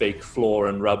with a fake floor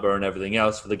and rubber and everything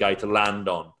else for the guy to land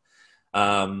on.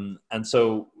 And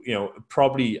so, you know,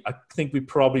 I think we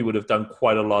probably would have done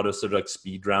quite a lot of sort of like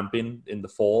speed ramping in the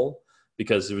fall,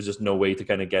 because there was just no way to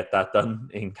kind of get that done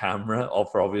in camera, or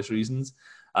for obvious reasons.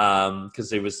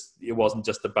 Because it wasn't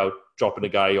just about dropping a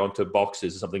guy onto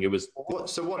boxes or something. It was.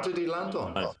 So what did he land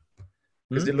on?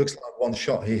 Because it looks like one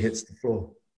shot he hits the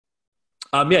floor.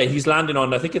 Yeah, he's landing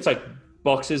on, I think it's like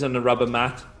boxes and a rubber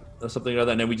mat or something like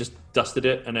that, and then we just dusted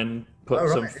it and then put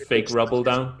some fake rubble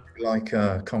down. Like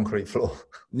a concrete floor.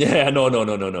 Yeah, no.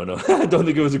 I don't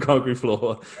think it was a concrete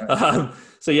floor.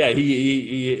 So yeah,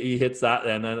 he hits that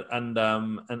then,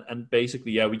 and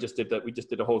basically, yeah, we just did that. We just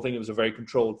did the whole thing. It was a very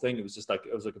controlled thing. It was like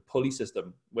a pulley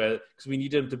system because we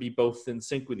needed them to be both in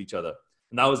sync with each other,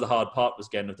 and that was the hard part, was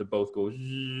getting them to both go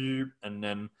and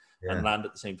then and land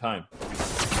at the same time.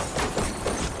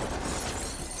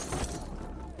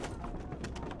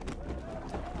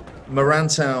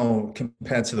 Merantau,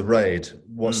 compared to the Raid,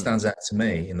 what stands out to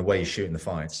me in the way you shoot in the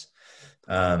fights,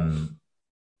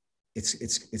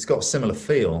 it's got a similar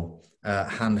feel,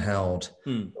 handheld.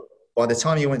 By the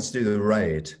time you went to do the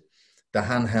Raid, the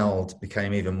handheld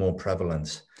became even more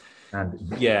prevalent.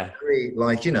 And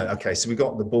like, okay, so we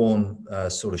got the Bourne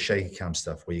sort of shaky cam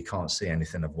stuff where you can't see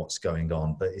anything of what's going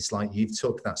on, but it's like you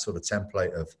took that sort of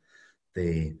template of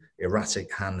the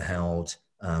erratic handheld,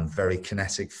 very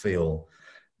kinetic feel,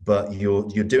 but you're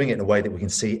doing it in a way that we can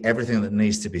see everything that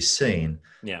needs to be seen.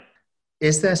 Yeah.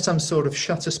 Is there some sort of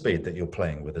shutter speed that you're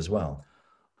playing with as well?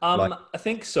 I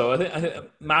think so. I think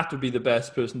Matt would be the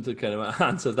best person to kind of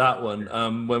answer that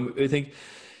one. When I think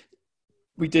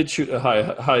we did shoot a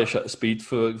higher shutter speed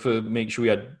for make sure we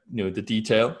had the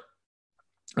detail,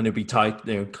 and it'd be tight,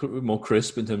 more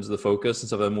crisp in terms of the focus and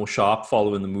stuff, more sharp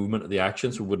following the movement of the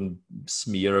action, so it wouldn't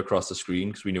smear across the screen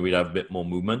because we knew we'd have a bit more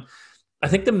movement. I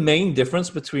think the main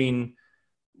difference between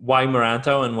why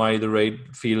Merantau and why the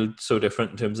Raid feel so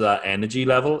different in terms of that energy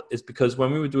level is because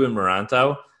when we were doing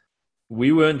Merantau,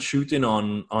 we weren't shooting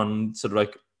on sort of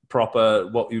like proper,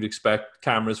 what you'd expect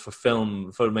cameras for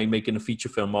film, for making a feature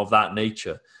film of that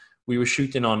nature. We were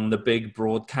shooting on the big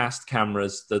broadcast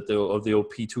cameras of the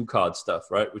old P2 card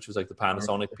stuff, right? Which was like the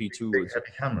Panasonic P2. Big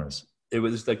heavy cameras. It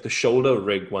was like the shoulder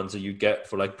rig ones that you get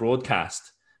for like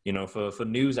broadcast, for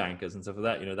news anchors and stuff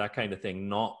like that, that kind of thing,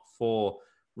 not for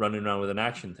running around with an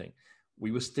action thing.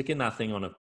 We were sticking that thing on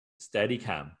a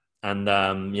Steadicam, and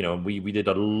we did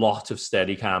a lot of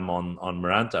Steadicam on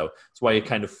Merantau. That's why it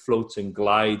kind of floats and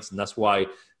glides, and that's why,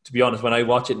 to be honest, when I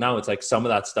watch it now, it's like some of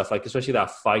that stuff, like especially that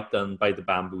fight done by the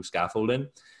bamboo scaffolding,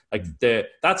 like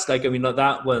that's like,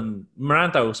 that one,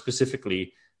 Merantau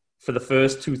specifically, for the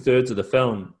first 2/3 of the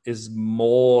film, is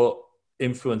more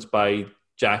influenced by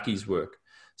Jackie's work.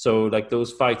 So like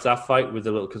those fights, that fight with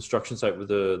the little construction site with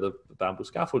the bamboo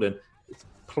scaffolding, it's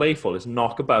playful, it's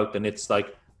knockabout, and it's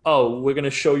like, oh, we're going to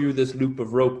show you this loop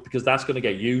of rope because that's going to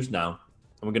get used now,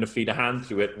 and we're going to feed a hand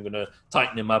through it, and we're going to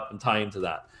tighten him up and tie him to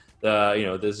that.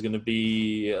 There's going to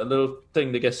be a little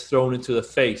thing that gets thrown into the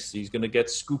face. He's going to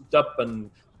get scooped up and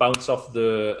bounce off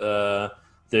the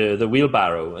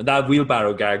wheelbarrow, and that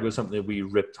wheelbarrow gag was something that we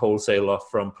ripped wholesale off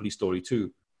from Police Story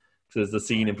 2. So there's the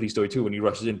scene in Police Story 2 when he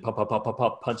rushes in, pop, pop, pop, pop,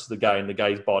 pop, punches the guy, and the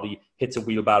guy's body hits a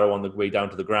wheelbarrow on the way down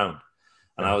to the ground.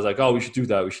 And I was like, oh, we should do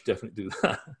that. We should definitely do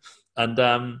that.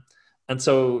 And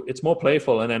so it's more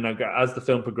playful. And then as the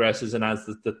film progresses and as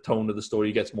the tone of the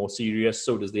story gets more serious,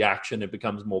 so does the action. It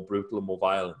becomes more brutal and more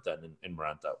violent than in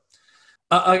Merantau.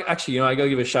 I got to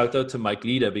give a shout out to Mike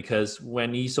Leader, because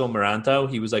when he saw Merantau,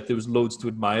 he was like, there was loads to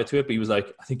admire to it, but he was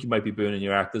like, I think you might be burning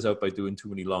your actors out by doing too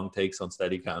many long takes on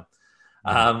Steadicam.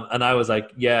 And I was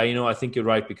like, yeah, I think you're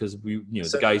right, because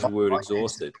the guys were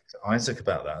exhausted. Isaac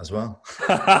about that as well.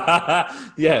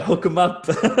 Yeah, hook him up.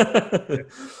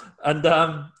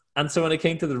 And so when it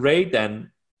came to the Raid,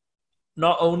 then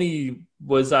not only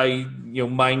was I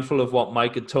mindful of what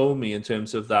Mike had told me in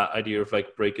terms of that idea of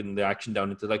like breaking the action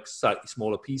down into like slightly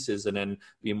smaller pieces and then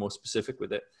being more specific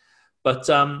with it, but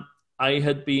I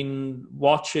had been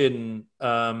watching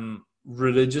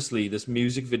religiously this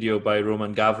music video by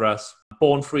Roman Gavras,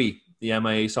 Born Free, the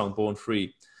MIA song Born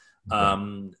Free.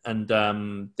 There's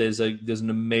an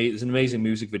amazing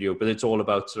music video, but it's all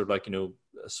about sort of like,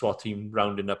 a SWAT team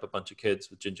rounding up a bunch of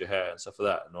kids with ginger hair and stuff like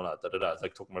that and all that. It's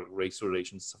like talking about race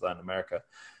relations and stuff like that in America.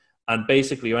 And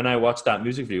basically when I watched that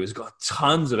music video, it's got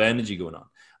tons of energy going on.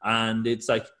 And it's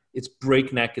like, it's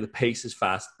breakneck, the pace is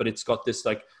fast, but it's got this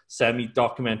like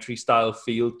semi-documentary style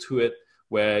feel to it,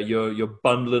 where you're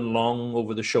bundling along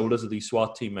over the shoulders of these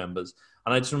SWAT team members.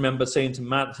 And I just remember saying to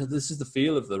Matt, this is the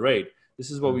feel of the Raid.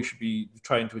 This is what we should be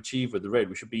trying to achieve with the Raid.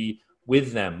 We should be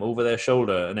with them, over their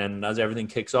shoulder. And then as everything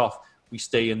kicks off, we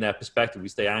stay in their perspective. We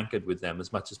stay anchored with them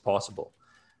as much as possible.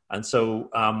 And so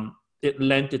it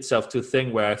lent itself to a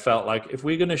thing where I felt like if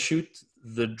we're going to shoot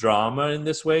the drama in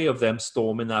this way of them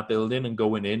storming that building and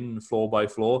going in floor by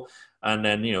floor, and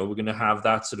then, you know, we're going to have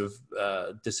that sort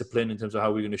of discipline in terms of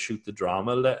how we're going to shoot the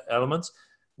drama elements,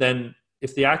 then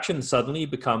if the action suddenly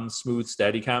becomes smooth,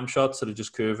 steady cam shots that are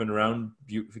just curving around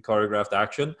beautifully choreographed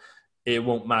action, it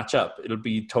won't match up. It'll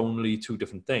be tonally two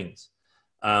different things.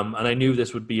 And I knew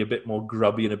this would be a bit more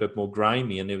grubby and a bit more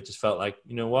grimy, and it just felt like,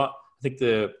 you know what? I think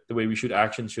the way we shoot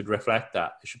action should reflect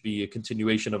that. It should be a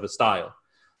continuation of a style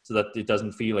so that it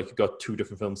doesn't feel like you've got two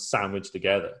different films sandwiched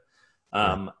together.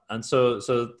 And so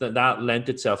that lent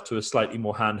itself to a slightly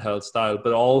more handheld style,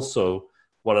 but also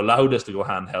what allowed us to go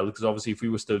handheld, because obviously if we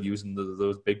were still using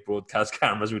those big broadcast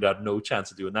cameras, we'd have no chance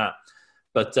of doing that.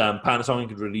 But Panasonic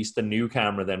had released a new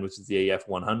camera then, which is the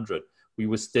AF100. We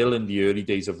were still in the early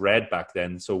days of Red back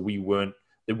then, so we weren't.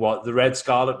 The Red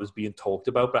Scarlet was being talked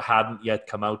about, but hadn't yet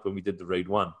come out when we did the Raid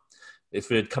 1.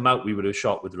 If it had come out, we would have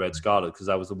shot with the Red Scarlet, because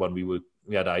that was the one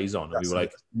we had eyes on. And we were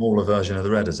like, smaller version of the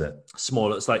Red, is it?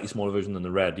 Slightly smaller version than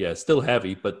the Red. Yeah, still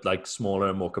heavy, but like smaller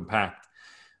and more compact.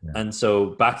 Yeah. And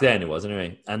so back then it was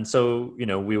anyway. And so, you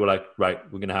know, we were like, right,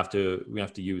 we have to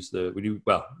use we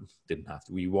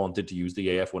wanted to use the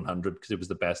AF100 because it was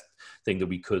the best thing that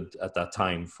we could at that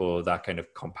time for that kind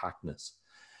of compactness.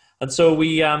 And so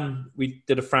we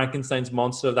did a Frankenstein's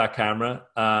monster of that camera,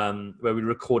 where we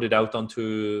recorded out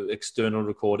onto external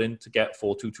recording to get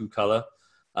 4:2:2 color.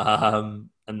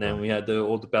 And then we had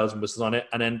all the bells and whistles on it.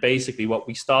 And then basically what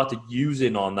we started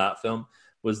using on that film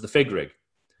was the fig rig.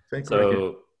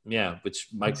 Yeah, which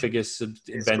Mike Figgis had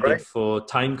invented for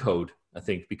time code, I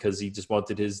think, because he just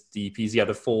wanted his DPs. He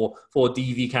had four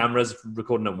DV cameras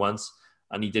recording at once,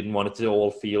 and he didn't want it to all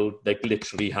feel like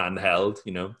literally handheld,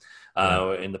 you know,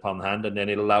 in the palm of the hand. And then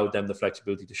it allowed them the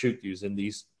flexibility to shoot using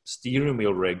these steering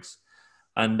wheel rigs.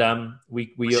 And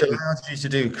which allowed you to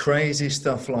do crazy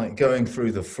stuff like going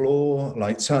through the floor,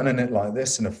 like turning it like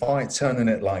this in a fight, turning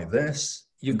it like this.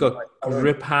 You've got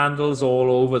grip handles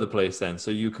all over the place then. So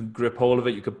you can grip hold of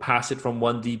it. You can pass it from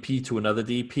one DP to another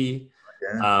DP.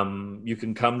 Yeah. You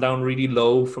can come down really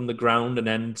low from the ground and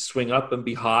then swing up and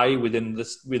be high within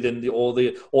all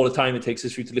the time it takes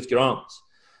for you to lift your arms.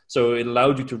 So it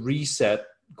allowed you to reset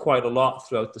quite a lot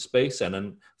throughout the space.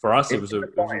 And for us, it was a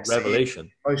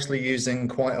revelation. Mostly using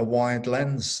quite a wide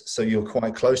lens. So you're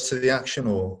quite close to the action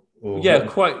or yeah,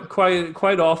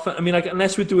 quite often. I mean, like,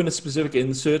 unless we're doing a specific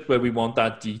insert where we want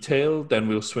that detail, then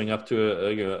we'll swing up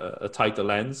to a tighter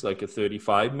lens, like a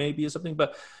 35 maybe or something.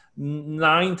 But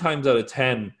 9 times out of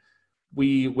 10,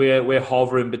 we're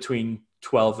hovering between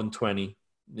 12 and 20.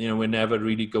 You know, we're never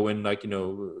really going like, you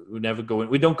know, we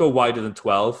don't go wider than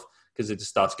 12 because it just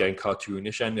starts getting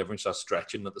cartoonish and everyone starts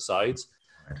stretching at the sides.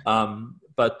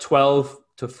 But 12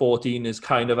 to 14 is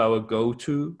kind of our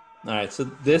go-to. All right, so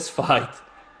this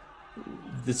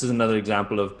is another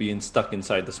example of being stuck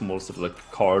inside the small sort of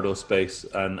like corridor space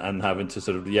and having to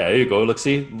sort of, here you go, look,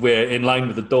 see, we're in line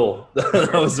with the door.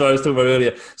 That was what I was talking about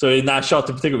earlier. So in that shot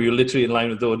in particular, we were literally in line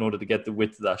with the door in order to get the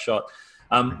width of that shot.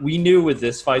 We knew with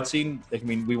this fight scene, I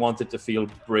mean, we wanted to feel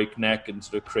breakneck and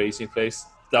sort of crazy in place.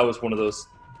 That was one of those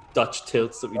Dutch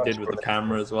tilts that we did with the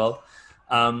camera as well.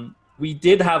 I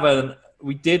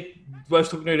was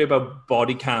talking earlier about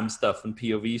body cam stuff and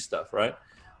POV stuff, right?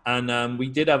 And we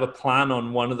did have a plan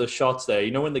on one of the shots there.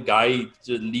 You know, when the guy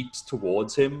leaps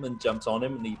towards him and jumps on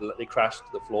him and they crash to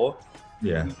the floor?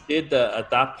 Yeah. We did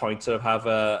at that point sort of have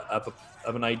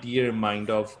an idea in mind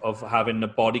of having a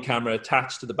body camera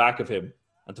attached to the back of him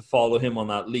and to follow him on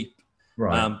that leap.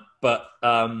 Right. But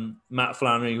Matt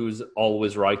Flannery, who's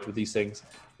always right with these things,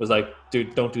 was like,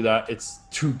 dude, don't do that. It's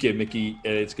too gimmicky.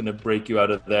 It's going to break you out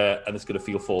of there and it's going to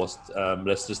feel forced.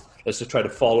 Let's just try to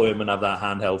follow him and have that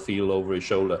handheld feel over his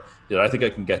shoulder. I think I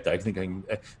can get that. I think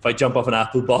if I jump off an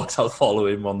apple box, I'll follow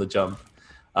him on the jump.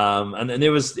 And he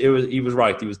was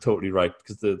right. He was totally right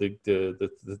because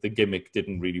the gimmick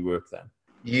didn't really work then.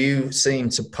 You seem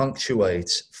to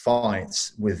punctuate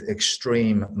fights with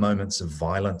extreme moments of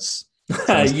violence.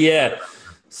 Yeah.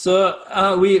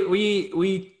 So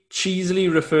we cheesily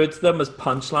referred to them as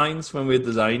punchlines when we're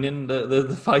designing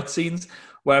the fight scenes,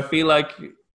 where I feel like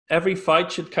every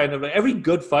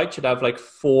good fight should have like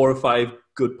 4 or 5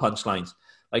 good punchlines,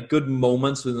 like good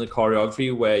moments within the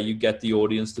choreography where you get the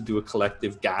audience to do a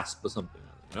collective gasp or something,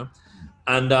 you know.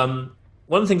 And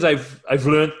one of the things I've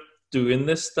learned doing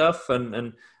this stuff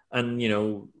and you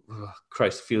know,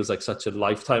 Christ, feels like such a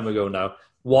lifetime ago now,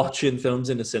 watching films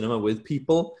in the cinema with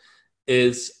people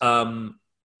is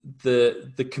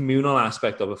the communal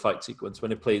aspect of a fight sequence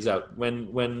when it plays out.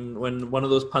 When one of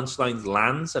those punchlines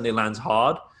lands and it lands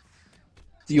hard,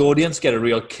 the audience get a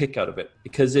real kick out of it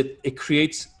because it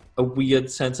creates a weird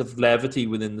sense of levity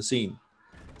within the scene.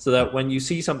 So that when you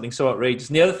see something so outrageous,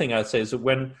 and the other thing I'd say is that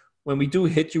when we do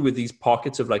hit you with these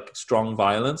pockets of like strong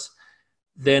violence,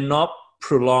 they're not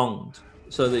prolonged.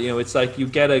 So that, it's like you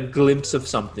get a glimpse of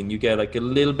something, you get like a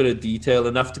little bit of detail,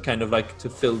 enough to kind of like to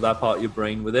fill that part of your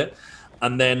brain with it.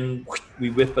 And then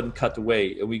we whip and cut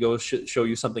away, and we go show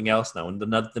you something else now, and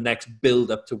the next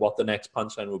build up to what the next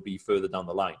punchline will be further down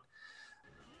the line.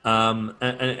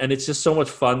 And it's just so much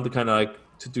fun to kind of like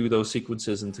to do those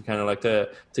sequences, and to kind of like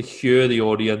to hear the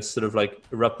audience sort of like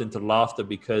erupt into laughter,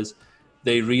 because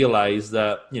they realize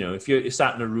that, if you're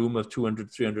sat in a room of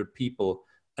 200, 300 people,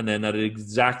 and then at the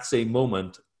exact same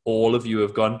moment, all of you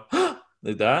have gone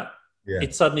like that,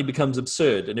 it suddenly becomes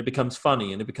absurd, and it becomes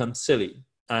funny, and it becomes silly.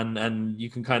 And you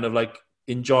can kind of like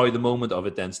enjoy the moment of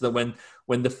it then. So that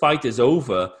when the fight is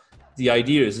over, the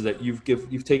idea is that you've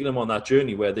taken them on that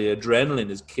journey where the adrenaline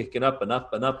is kicking up and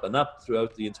up and up and up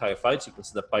throughout the entire fight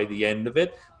sequence, so that by the end of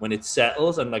it, when it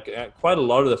settles, and like quite a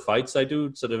lot of the fights I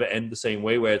do sort of end the same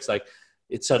way, where it's like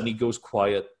it suddenly goes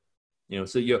quiet.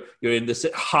 So you're in this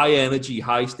high energy,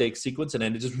 high stakes sequence, and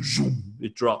then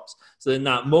it drops. So in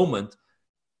that moment,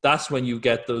 that's when you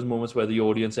get those moments where the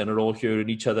audience and are all hearing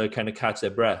each other kind of catch their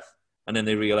breath, and then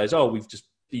they realize, oh, we've just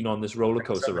been on this roller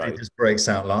coaster ride. Just breaks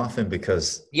out laughing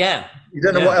because you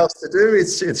don't know what else to do.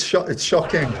 It's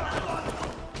shocking.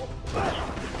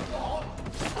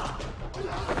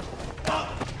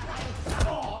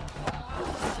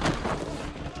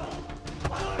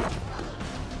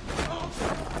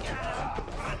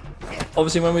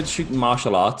 Obviously, when we're shooting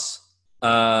martial arts,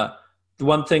 the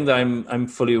one thing that I'm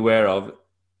fully aware of,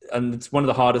 and it's one of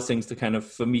the hardest things to kind of,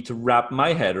 for me to wrap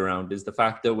my head around, is the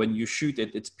fact that when you shoot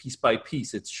it, it's piece by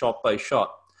piece, it's shot by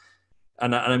shot.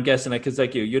 And I'm guessing, because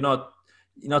like you're not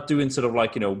doing sort of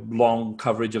like, long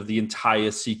coverage of the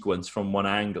entire sequence from one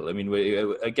angle. I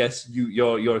mean, I guess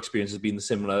your experience has been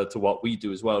similar to what we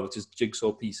do as well, which is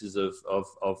jigsaw pieces of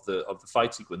the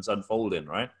fight sequence unfolding,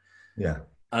 right? Yeah.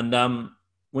 And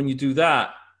when you do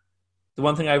that, the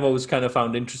one thing I've always kind of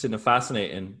found interesting and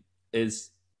fascinating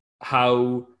is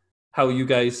how you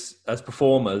guys as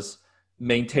performers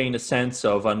maintain a sense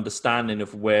of understanding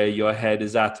of where your head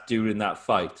is at during that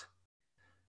fight.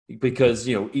 Because,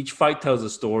 each fight tells a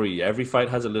story. Every fight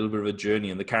has a little bit of a journey,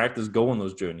 and the characters go on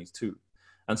those journeys too.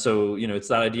 And so, it's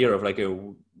that idea of like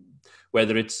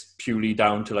whether it's purely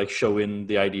down to like showing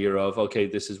the idea of, okay,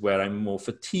 this is where I'm more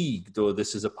fatigued, or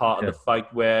this is a part of the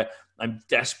fight where I'm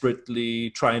desperately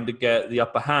trying to get the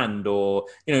upper hand, or,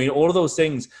 all of those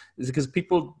things is because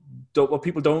what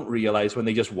people don't realize when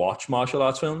they just watch martial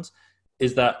arts films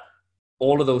is that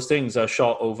all of those things are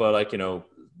shot over like,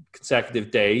 consecutive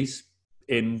days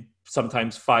in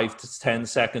sometimes 5 to 10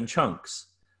 second chunks.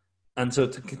 And so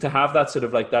to have that sort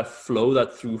of like that flow,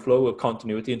 that through flow of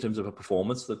continuity in terms of a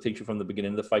performance that takes you from the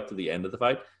beginning of the fight to the end of the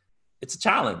fight, it's a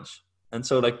challenge. And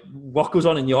so like, what goes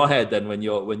on in your head then when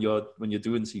you're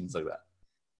doing scenes like that?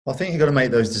 I think you've got to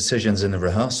make those decisions in the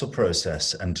rehearsal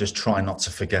process and just try not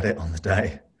to forget it on the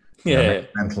day. Make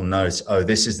mental notes. Oh,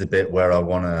 this is the bit where I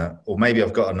want to, or maybe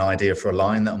I've got an idea for a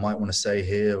line that I might want to say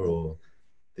here, or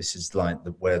this is like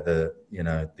where the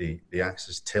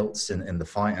axis tilts in the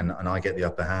fight, and I get the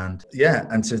upper hand. Yeah,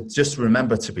 and to just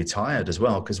remember to be tired as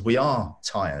well, because we are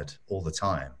tired all the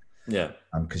time. Yeah.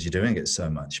 Because you're doing it so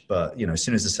much. But, as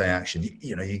soon as they say action,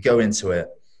 you go into it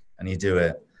and you do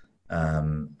it.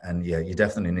 And you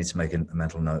definitely need to make a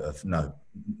mental note of, no,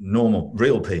 normal,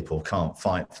 real people can't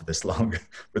fight for this long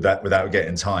without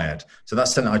getting tired. So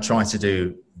that's something I try to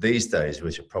do these days,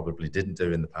 which I probably didn't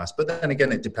do in the past. But then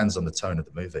again, it depends on the tone of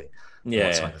the movie.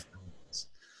 Yeah.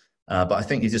 But I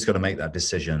think you just got to make that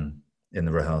decision in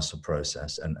the rehearsal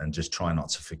process and just try not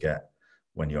to forget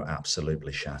when you're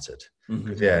absolutely shattered.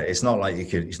 Mm-hmm. Yeah, it's not like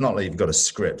you've got a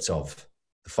script of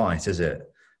the fight, is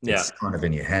it? It's kind of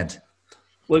in your head.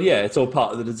 Well, yeah, it's all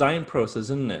part of the design process,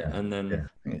 isn't it? Yeah, and then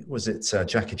was it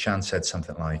Jackie Chan said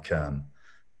something like,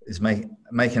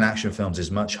 making action films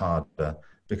is much harder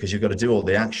because you've got to do all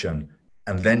the action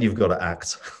and then you've got to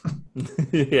act.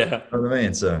 Yeah. You know what I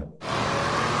mean? So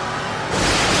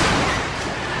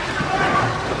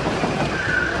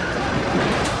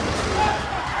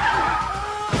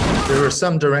there are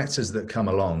some directors that come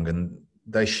along and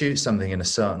they shoot something in a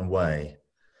certain way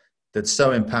that's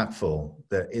so impactful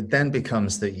that it then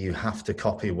becomes that you have to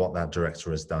copy what that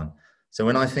director has done. So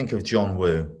when I think of John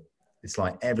Woo, it's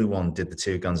like everyone did the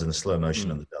two guns and the slow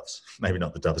motion and the doves. Maybe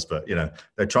not the doves, but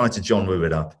they tried to John Woo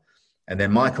it up. And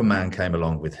then Michael Mann came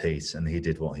along with Heat and he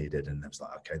did what he did. And it was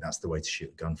like, okay, that's the way to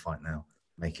shoot a gunfight now.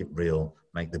 Make it real,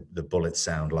 make the bullets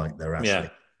sound like they're actually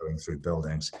going through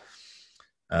buildings.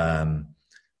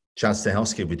 Chad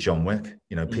Stahelski with John Wick.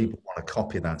 You know, people want to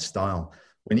copy that style.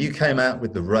 When you came out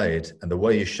with The Raid and the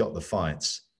way you shot the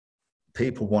fights,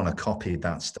 people want to copy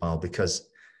that style because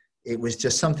it was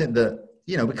just something that,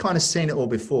 you know, we kind of seen it all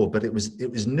before, but it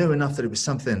was new enough that it was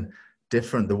something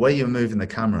different. The way you're moving the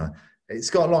camera, it's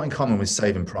got a lot in common with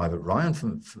Saving Private Ryan,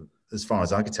 from as far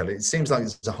as I could tell. It seems like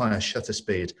it's a higher shutter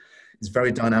speed. It's a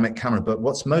very dynamic camera. But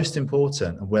what's most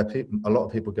important, and where a lot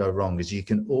of people go wrong, is you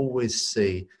can always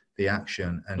see the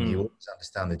action, and you always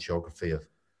understand the geography of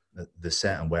the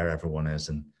set and where everyone is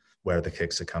and where the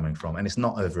kicks are coming from, and it's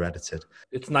not over edited.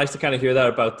 It's nice to kind of hear that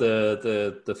about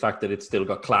the fact that it's still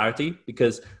got clarity,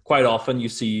 because quite often you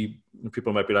see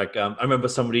people might be like, I remember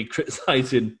somebody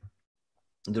criticizing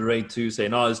The Raid 2,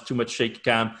 saying, "Oh, there's too much shaky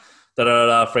cam,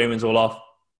 framing's all off,"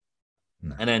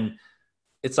 and then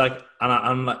it's like, and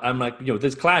I'm like, you know,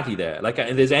 there's clarity there, like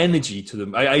there's energy to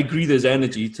them. I agree, there's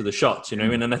energy to the shots, you know what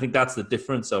I mean? And I think that's the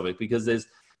difference of it, because there's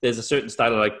a certain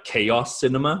style of like chaos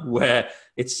cinema where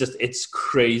it's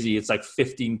crazy. It's like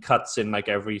 15 cuts in like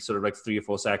every sort of like 3 or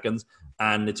 4 seconds,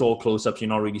 and it's all close-ups. You're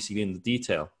not really seeing the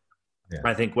detail. Yeah.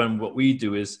 I think what we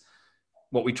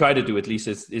try to do at least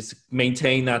is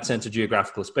maintain that sense of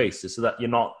geographical space, so that you're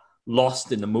not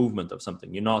lost in the movement of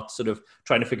something. You're not sort of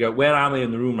trying to figure out, where am I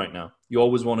in the room right now? You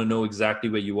always want to know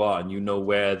exactly where you are, and you know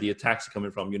where the attacks are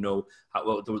coming from. You know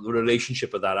what the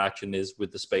relationship of that action is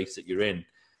with the space that you're in.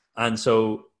 And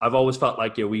so I've always felt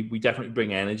like, you know, we definitely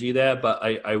bring energy there, but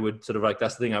I would sort of like,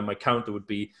 that's the thing. My counter would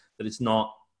be that it's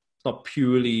not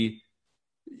purely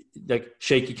like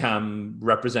shaky cam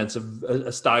represents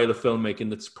a style of filmmaking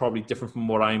that's probably different from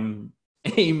what I'm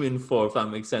aiming for, if that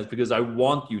makes sense, because I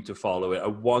want you to follow it. I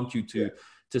want you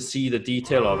to see the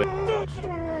detail of it.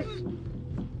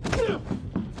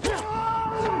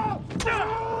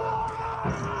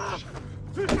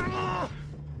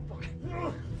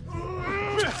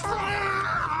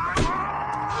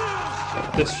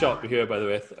 This shot here, by the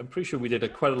way, I'm pretty sure we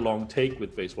did quite a long take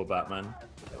with Baseball Batman.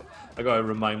 I gotta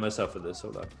remind myself of this.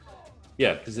 Hold on.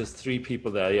 Yeah, because there's 3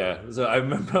 people there. Yeah, so I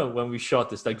remember when we shot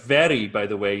this. Like Very, by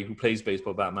the way, who plays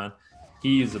Baseball Batman,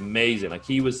 he is amazing. Like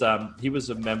he was a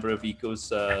member of Eco's.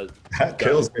 That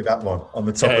kills me, that one on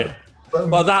the top. Yeah.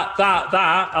 Well, that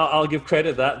I'll give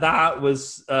credit. That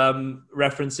was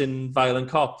referencing Violent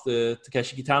Cop, the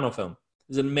Takeshi Kitano film.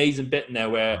 There's an amazing bit in there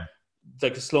where it's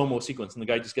like a slow-mo sequence, and the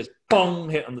guy just gets bong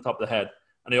hit on the top of the head,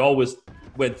 and it always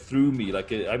went through me.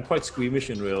 Like I'm quite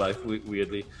squeamish in real life,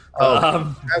 weirdly.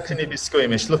 How can you be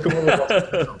squeamish? Look at what we're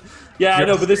watching. Yeah, I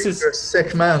know, but you're a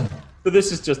sick man. But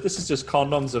this is just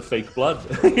condoms of fake blood.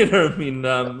 You know what I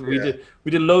mean?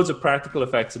 We did loads of practical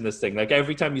effects in this thing. Like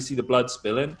every time you see the blood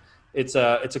spilling, it's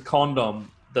a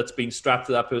condom that's being strapped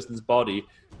to that person's body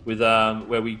with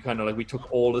where we kind of like, we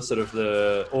took all the sort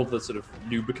of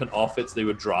lubricant off it so they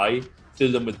were dry,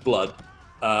 filled them with blood,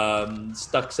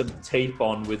 stuck some tape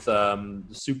on with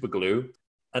super glue,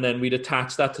 and then we'd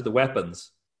attach that to the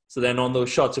weapons. So then on those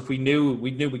shots, if we knew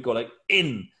we'd go like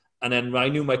in, and then I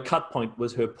knew my cut point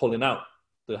was her pulling out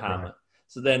the hammer. Right.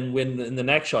 So then when in the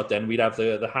next shot, then we'd have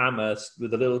the hammer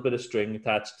with a little bit of string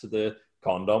attached to the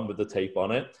condom with the tape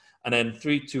on it, and then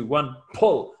 3, 2, 1,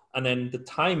 pull. And then the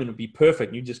timing would be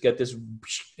perfect. You just get this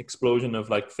explosion of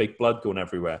like fake blood going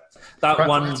everywhere. That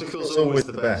one is always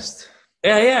the best.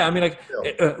 Yeah. I mean,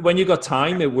 like when you got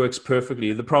time, it works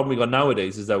perfectly. The problem we got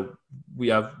nowadays is that we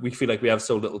feel like we have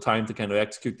so little time to kind of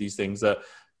execute these things that,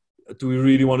 do we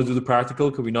really want to do the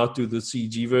practical? Could we not do the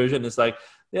CG version? It's like,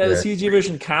 the CG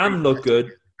version can look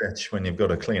good. Bitch, when you've got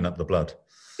to clean up the blood.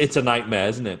 It's a nightmare,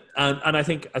 isn't it? And I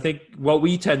think what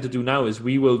we tend to do now is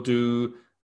we will do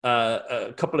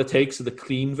a couple of takes of the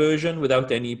clean version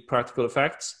without any practical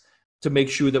effects to make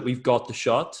sure that we've got the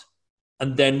shot,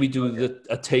 and then we do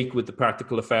a take with the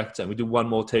practical effects, and we do one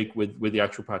more take with the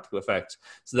actual practical effects,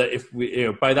 so that if we, you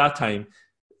know, by that time,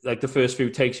 like the first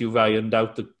few takes, you've ironed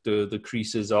out the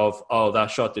creases of, oh, that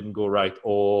shot didn't go right,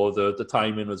 or the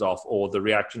timing was off, or the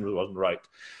reaction wasn't right,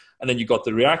 and then you got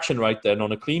the reaction right then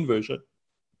on a clean version,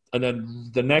 and then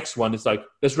the next one is like,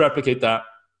 let's replicate that,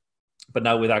 but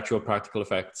now with actual practical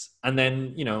effects. And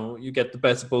then, you know, you get the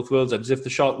best of both worlds. And if the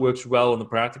shot works well on the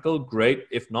practical, great.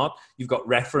 If not, you've got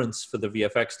reference for the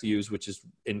VFX to use, which is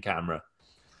in camera.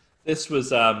 This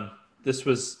was a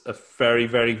very,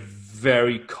 very,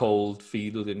 very cold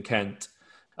field in Kent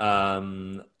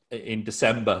in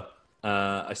December.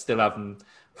 I still haven't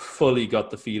fully got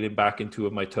the feeling back in 2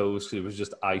 of my toes, because it was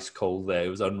just ice cold there. It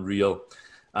was unreal.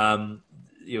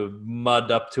 You know, mud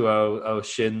up to our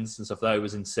shins and stuff. That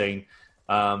was insane.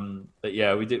 But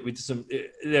yeah, we did some. You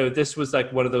know, this was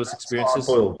like one of those experiences.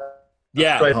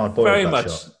 Yeah, hard boiled, very that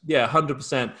much. shot. Yeah,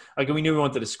 100%. Like we knew we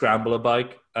wanted to scramble a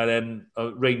bike, and then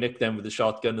Ray nicked them with the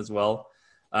shotgun as well,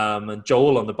 and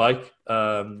Joel on the bike.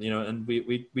 And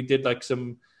we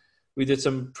did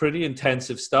some pretty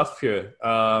intensive stuff here.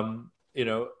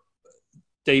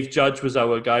 Dave Judge was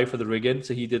our guy for the rigging,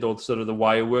 so he did all sort of the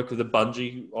wire work with the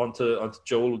bungee onto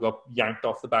Joel, who got yanked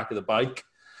off the back of the bike.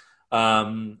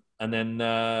 And then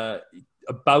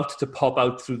about to pop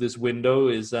out through this window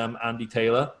is Andy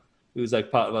Taylor, who's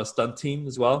like part of our stunt team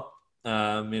as well. He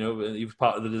was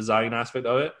part of the design aspect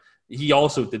of it. He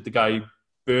also did the guy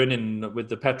burning with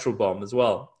the petrol bomb as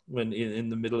well when in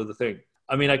the middle of the thing.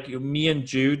 I mean, like me and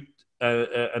Jude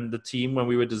and the team, when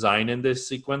we were designing this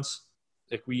sequence,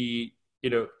 like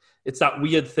it's that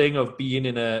weird thing of being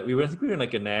we were in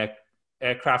like an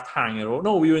aircraft hangar, or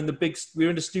no, we were in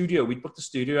the studio. We booked the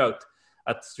studio out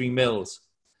at 3 Mills,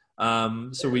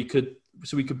 so we could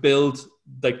build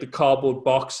like the cardboard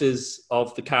boxes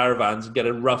of the caravans and get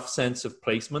a rough sense of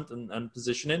placement and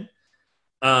positioning,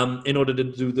 in order to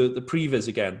do the previs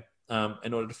again,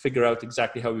 in order to figure out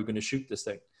exactly how we were going to shoot this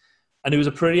thing. And it was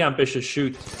a pretty ambitious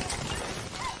shoot.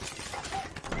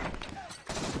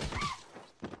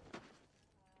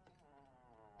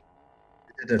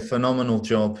 Did a phenomenal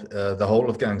job, the whole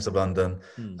of Gangs of London.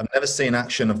 I've never seen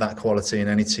action of that quality in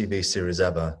any TV series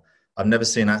ever. I've never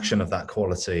seen action of that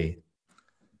quality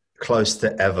close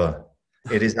to ever.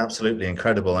 It is absolutely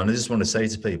incredible. And I just want to say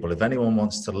to people, if anyone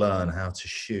wants to learn how to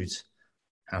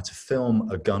film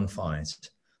a gunfight,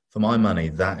 for my money,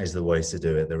 that is the way to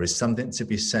do it. There is something to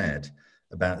be said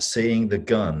about seeing the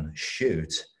gun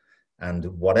shoot and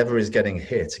whatever is getting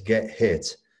hit, get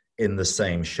hit in the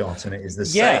same shot. And it is the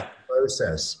same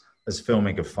process as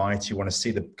filming a fight. You want to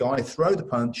see the guy throw the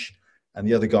punch and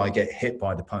the other guy get hit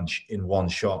by the punch in one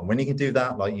shot. And when you can do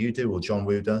that like you do or John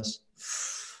Woo does,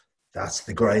 that's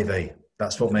the gravy.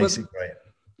 That's what makes it great.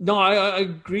 No, I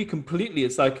agree completely.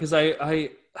 It's like, because I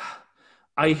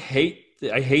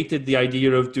hated the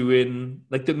idea of doing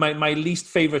like my least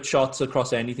favorite shots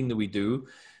across anything that we do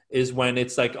is when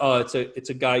it's like, oh, it's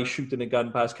a guy shooting a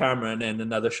gun past camera and then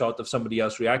another shot of somebody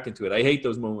else reacting to it. I hate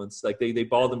those moments. Like they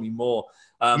bother me more.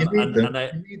 You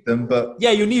need them, but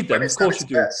yeah, you need them. Of course you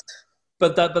do. Best.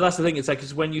 But that's the thing. It's like,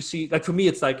 because when you see, like for me,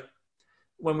 it's like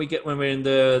when we're in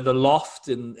the loft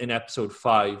in episode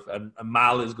 5 and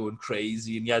Mal is going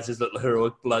crazy and he has his little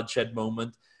heroic bloodshed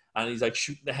moment. And he's like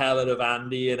shooting the hell out of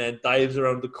Andy and then dives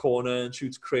around the corner and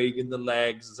shoots Craig in the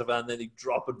legs and stuff. And then they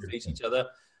drop and face each other.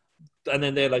 And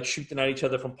then they're like shooting at each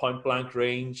other from point blank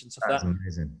range and stuff. That's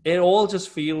amazing. It all just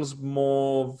feels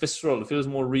more visceral. It feels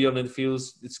more real, and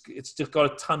it's just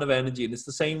got a ton of energy. And it's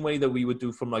the same way that we would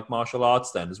do from like martial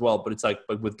arts then as well. But it's like,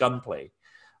 but with gunplay.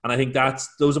 And I think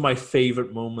those are my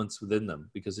favorite moments within them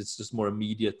because it's just more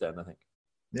immediate then, I think.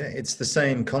 Yeah, it's the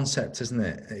same concept, isn't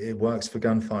it? It works for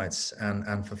gunfights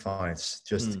and for fights.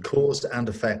 Just cause and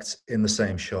effect in the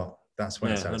same shot. That's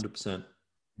when it's 100%.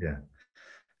 Yeah.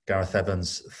 Gareth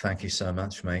Evans, thank you so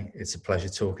much, mate. It's a pleasure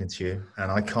talking to you.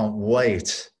 And I can't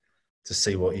wait to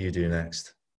see what you do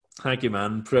next. Thank you,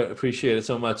 man. Appreciate it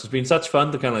so much. It's been such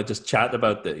fun to kind of like just chat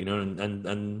about it,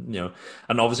 and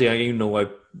obviously I've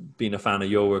been a fan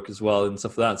of your work as well and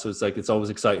stuff like that. So it's like, it's always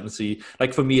exciting to see.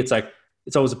 Like for me, it's like,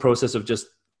 it's always a process of just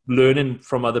learning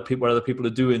from other people, what other people are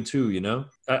doing too.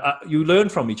 You learn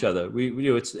from each other.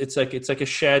 It's like a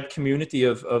shared community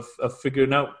of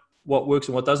figuring out what works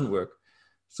and what doesn't work.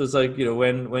 So it's like,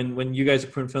 when you guys are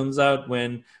putting films out,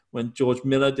 when George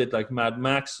Miller did like Mad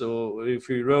Max or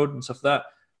Fury Road and stuff like that,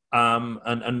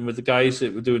 and with the guys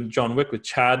that were doing John Wick with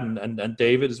Chad and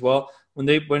David as well, when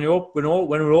we're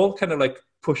all kind of like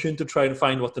pushing to try and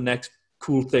find what the next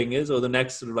cool thing is, or the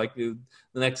next sort of like the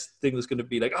next thing that's going to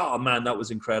be like, oh man, that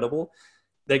was incredible.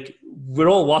 Like we're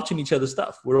all watching each other's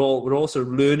stuff. We're all sort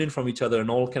of learning from each other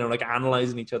and all kind of like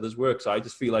analyzing each other's work. So I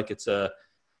just feel like it's a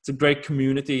great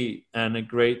community and a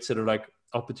great sort of like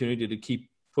opportunity to keep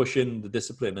pushing the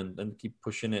discipline and keep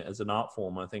pushing it as an art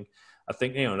form. I think,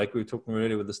 like we were talking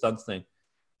earlier with the stunts thing,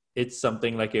 it's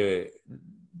something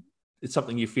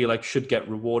you feel like should get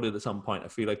rewarded at some point. I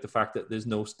feel like the fact that there's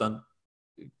no stunt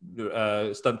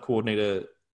coordinator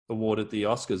award at the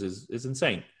Oscars is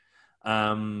insane.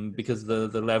 Because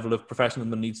the level of professionalism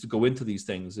that needs to go into these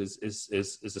things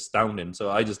is astounding.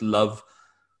 So I just love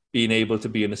being able to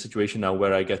be in a situation now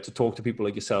where I get to talk to people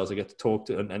like yourselves. I get to talk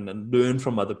to and learn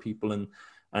from other people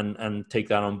and take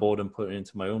that on board and put it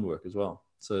into my own work as well.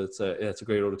 So it's a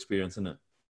great old experience, isn't it?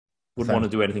 Wouldn't want to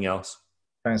do anything else.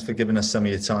 Thanks for giving us some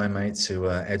of your time, mate, to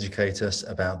educate us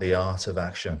about the art of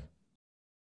action.